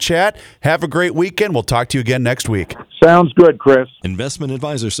time and the chat. Have a great weekend. We'll talk to you again next week. Sounds good, Chris. Investment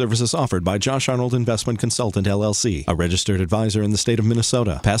advisor services offered by Josh Arnold Investment Consultant, LLC, a registered advisor in the state of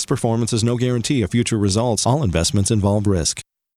Minnesota. Past performance is no guarantee of future results. All investments involve risk.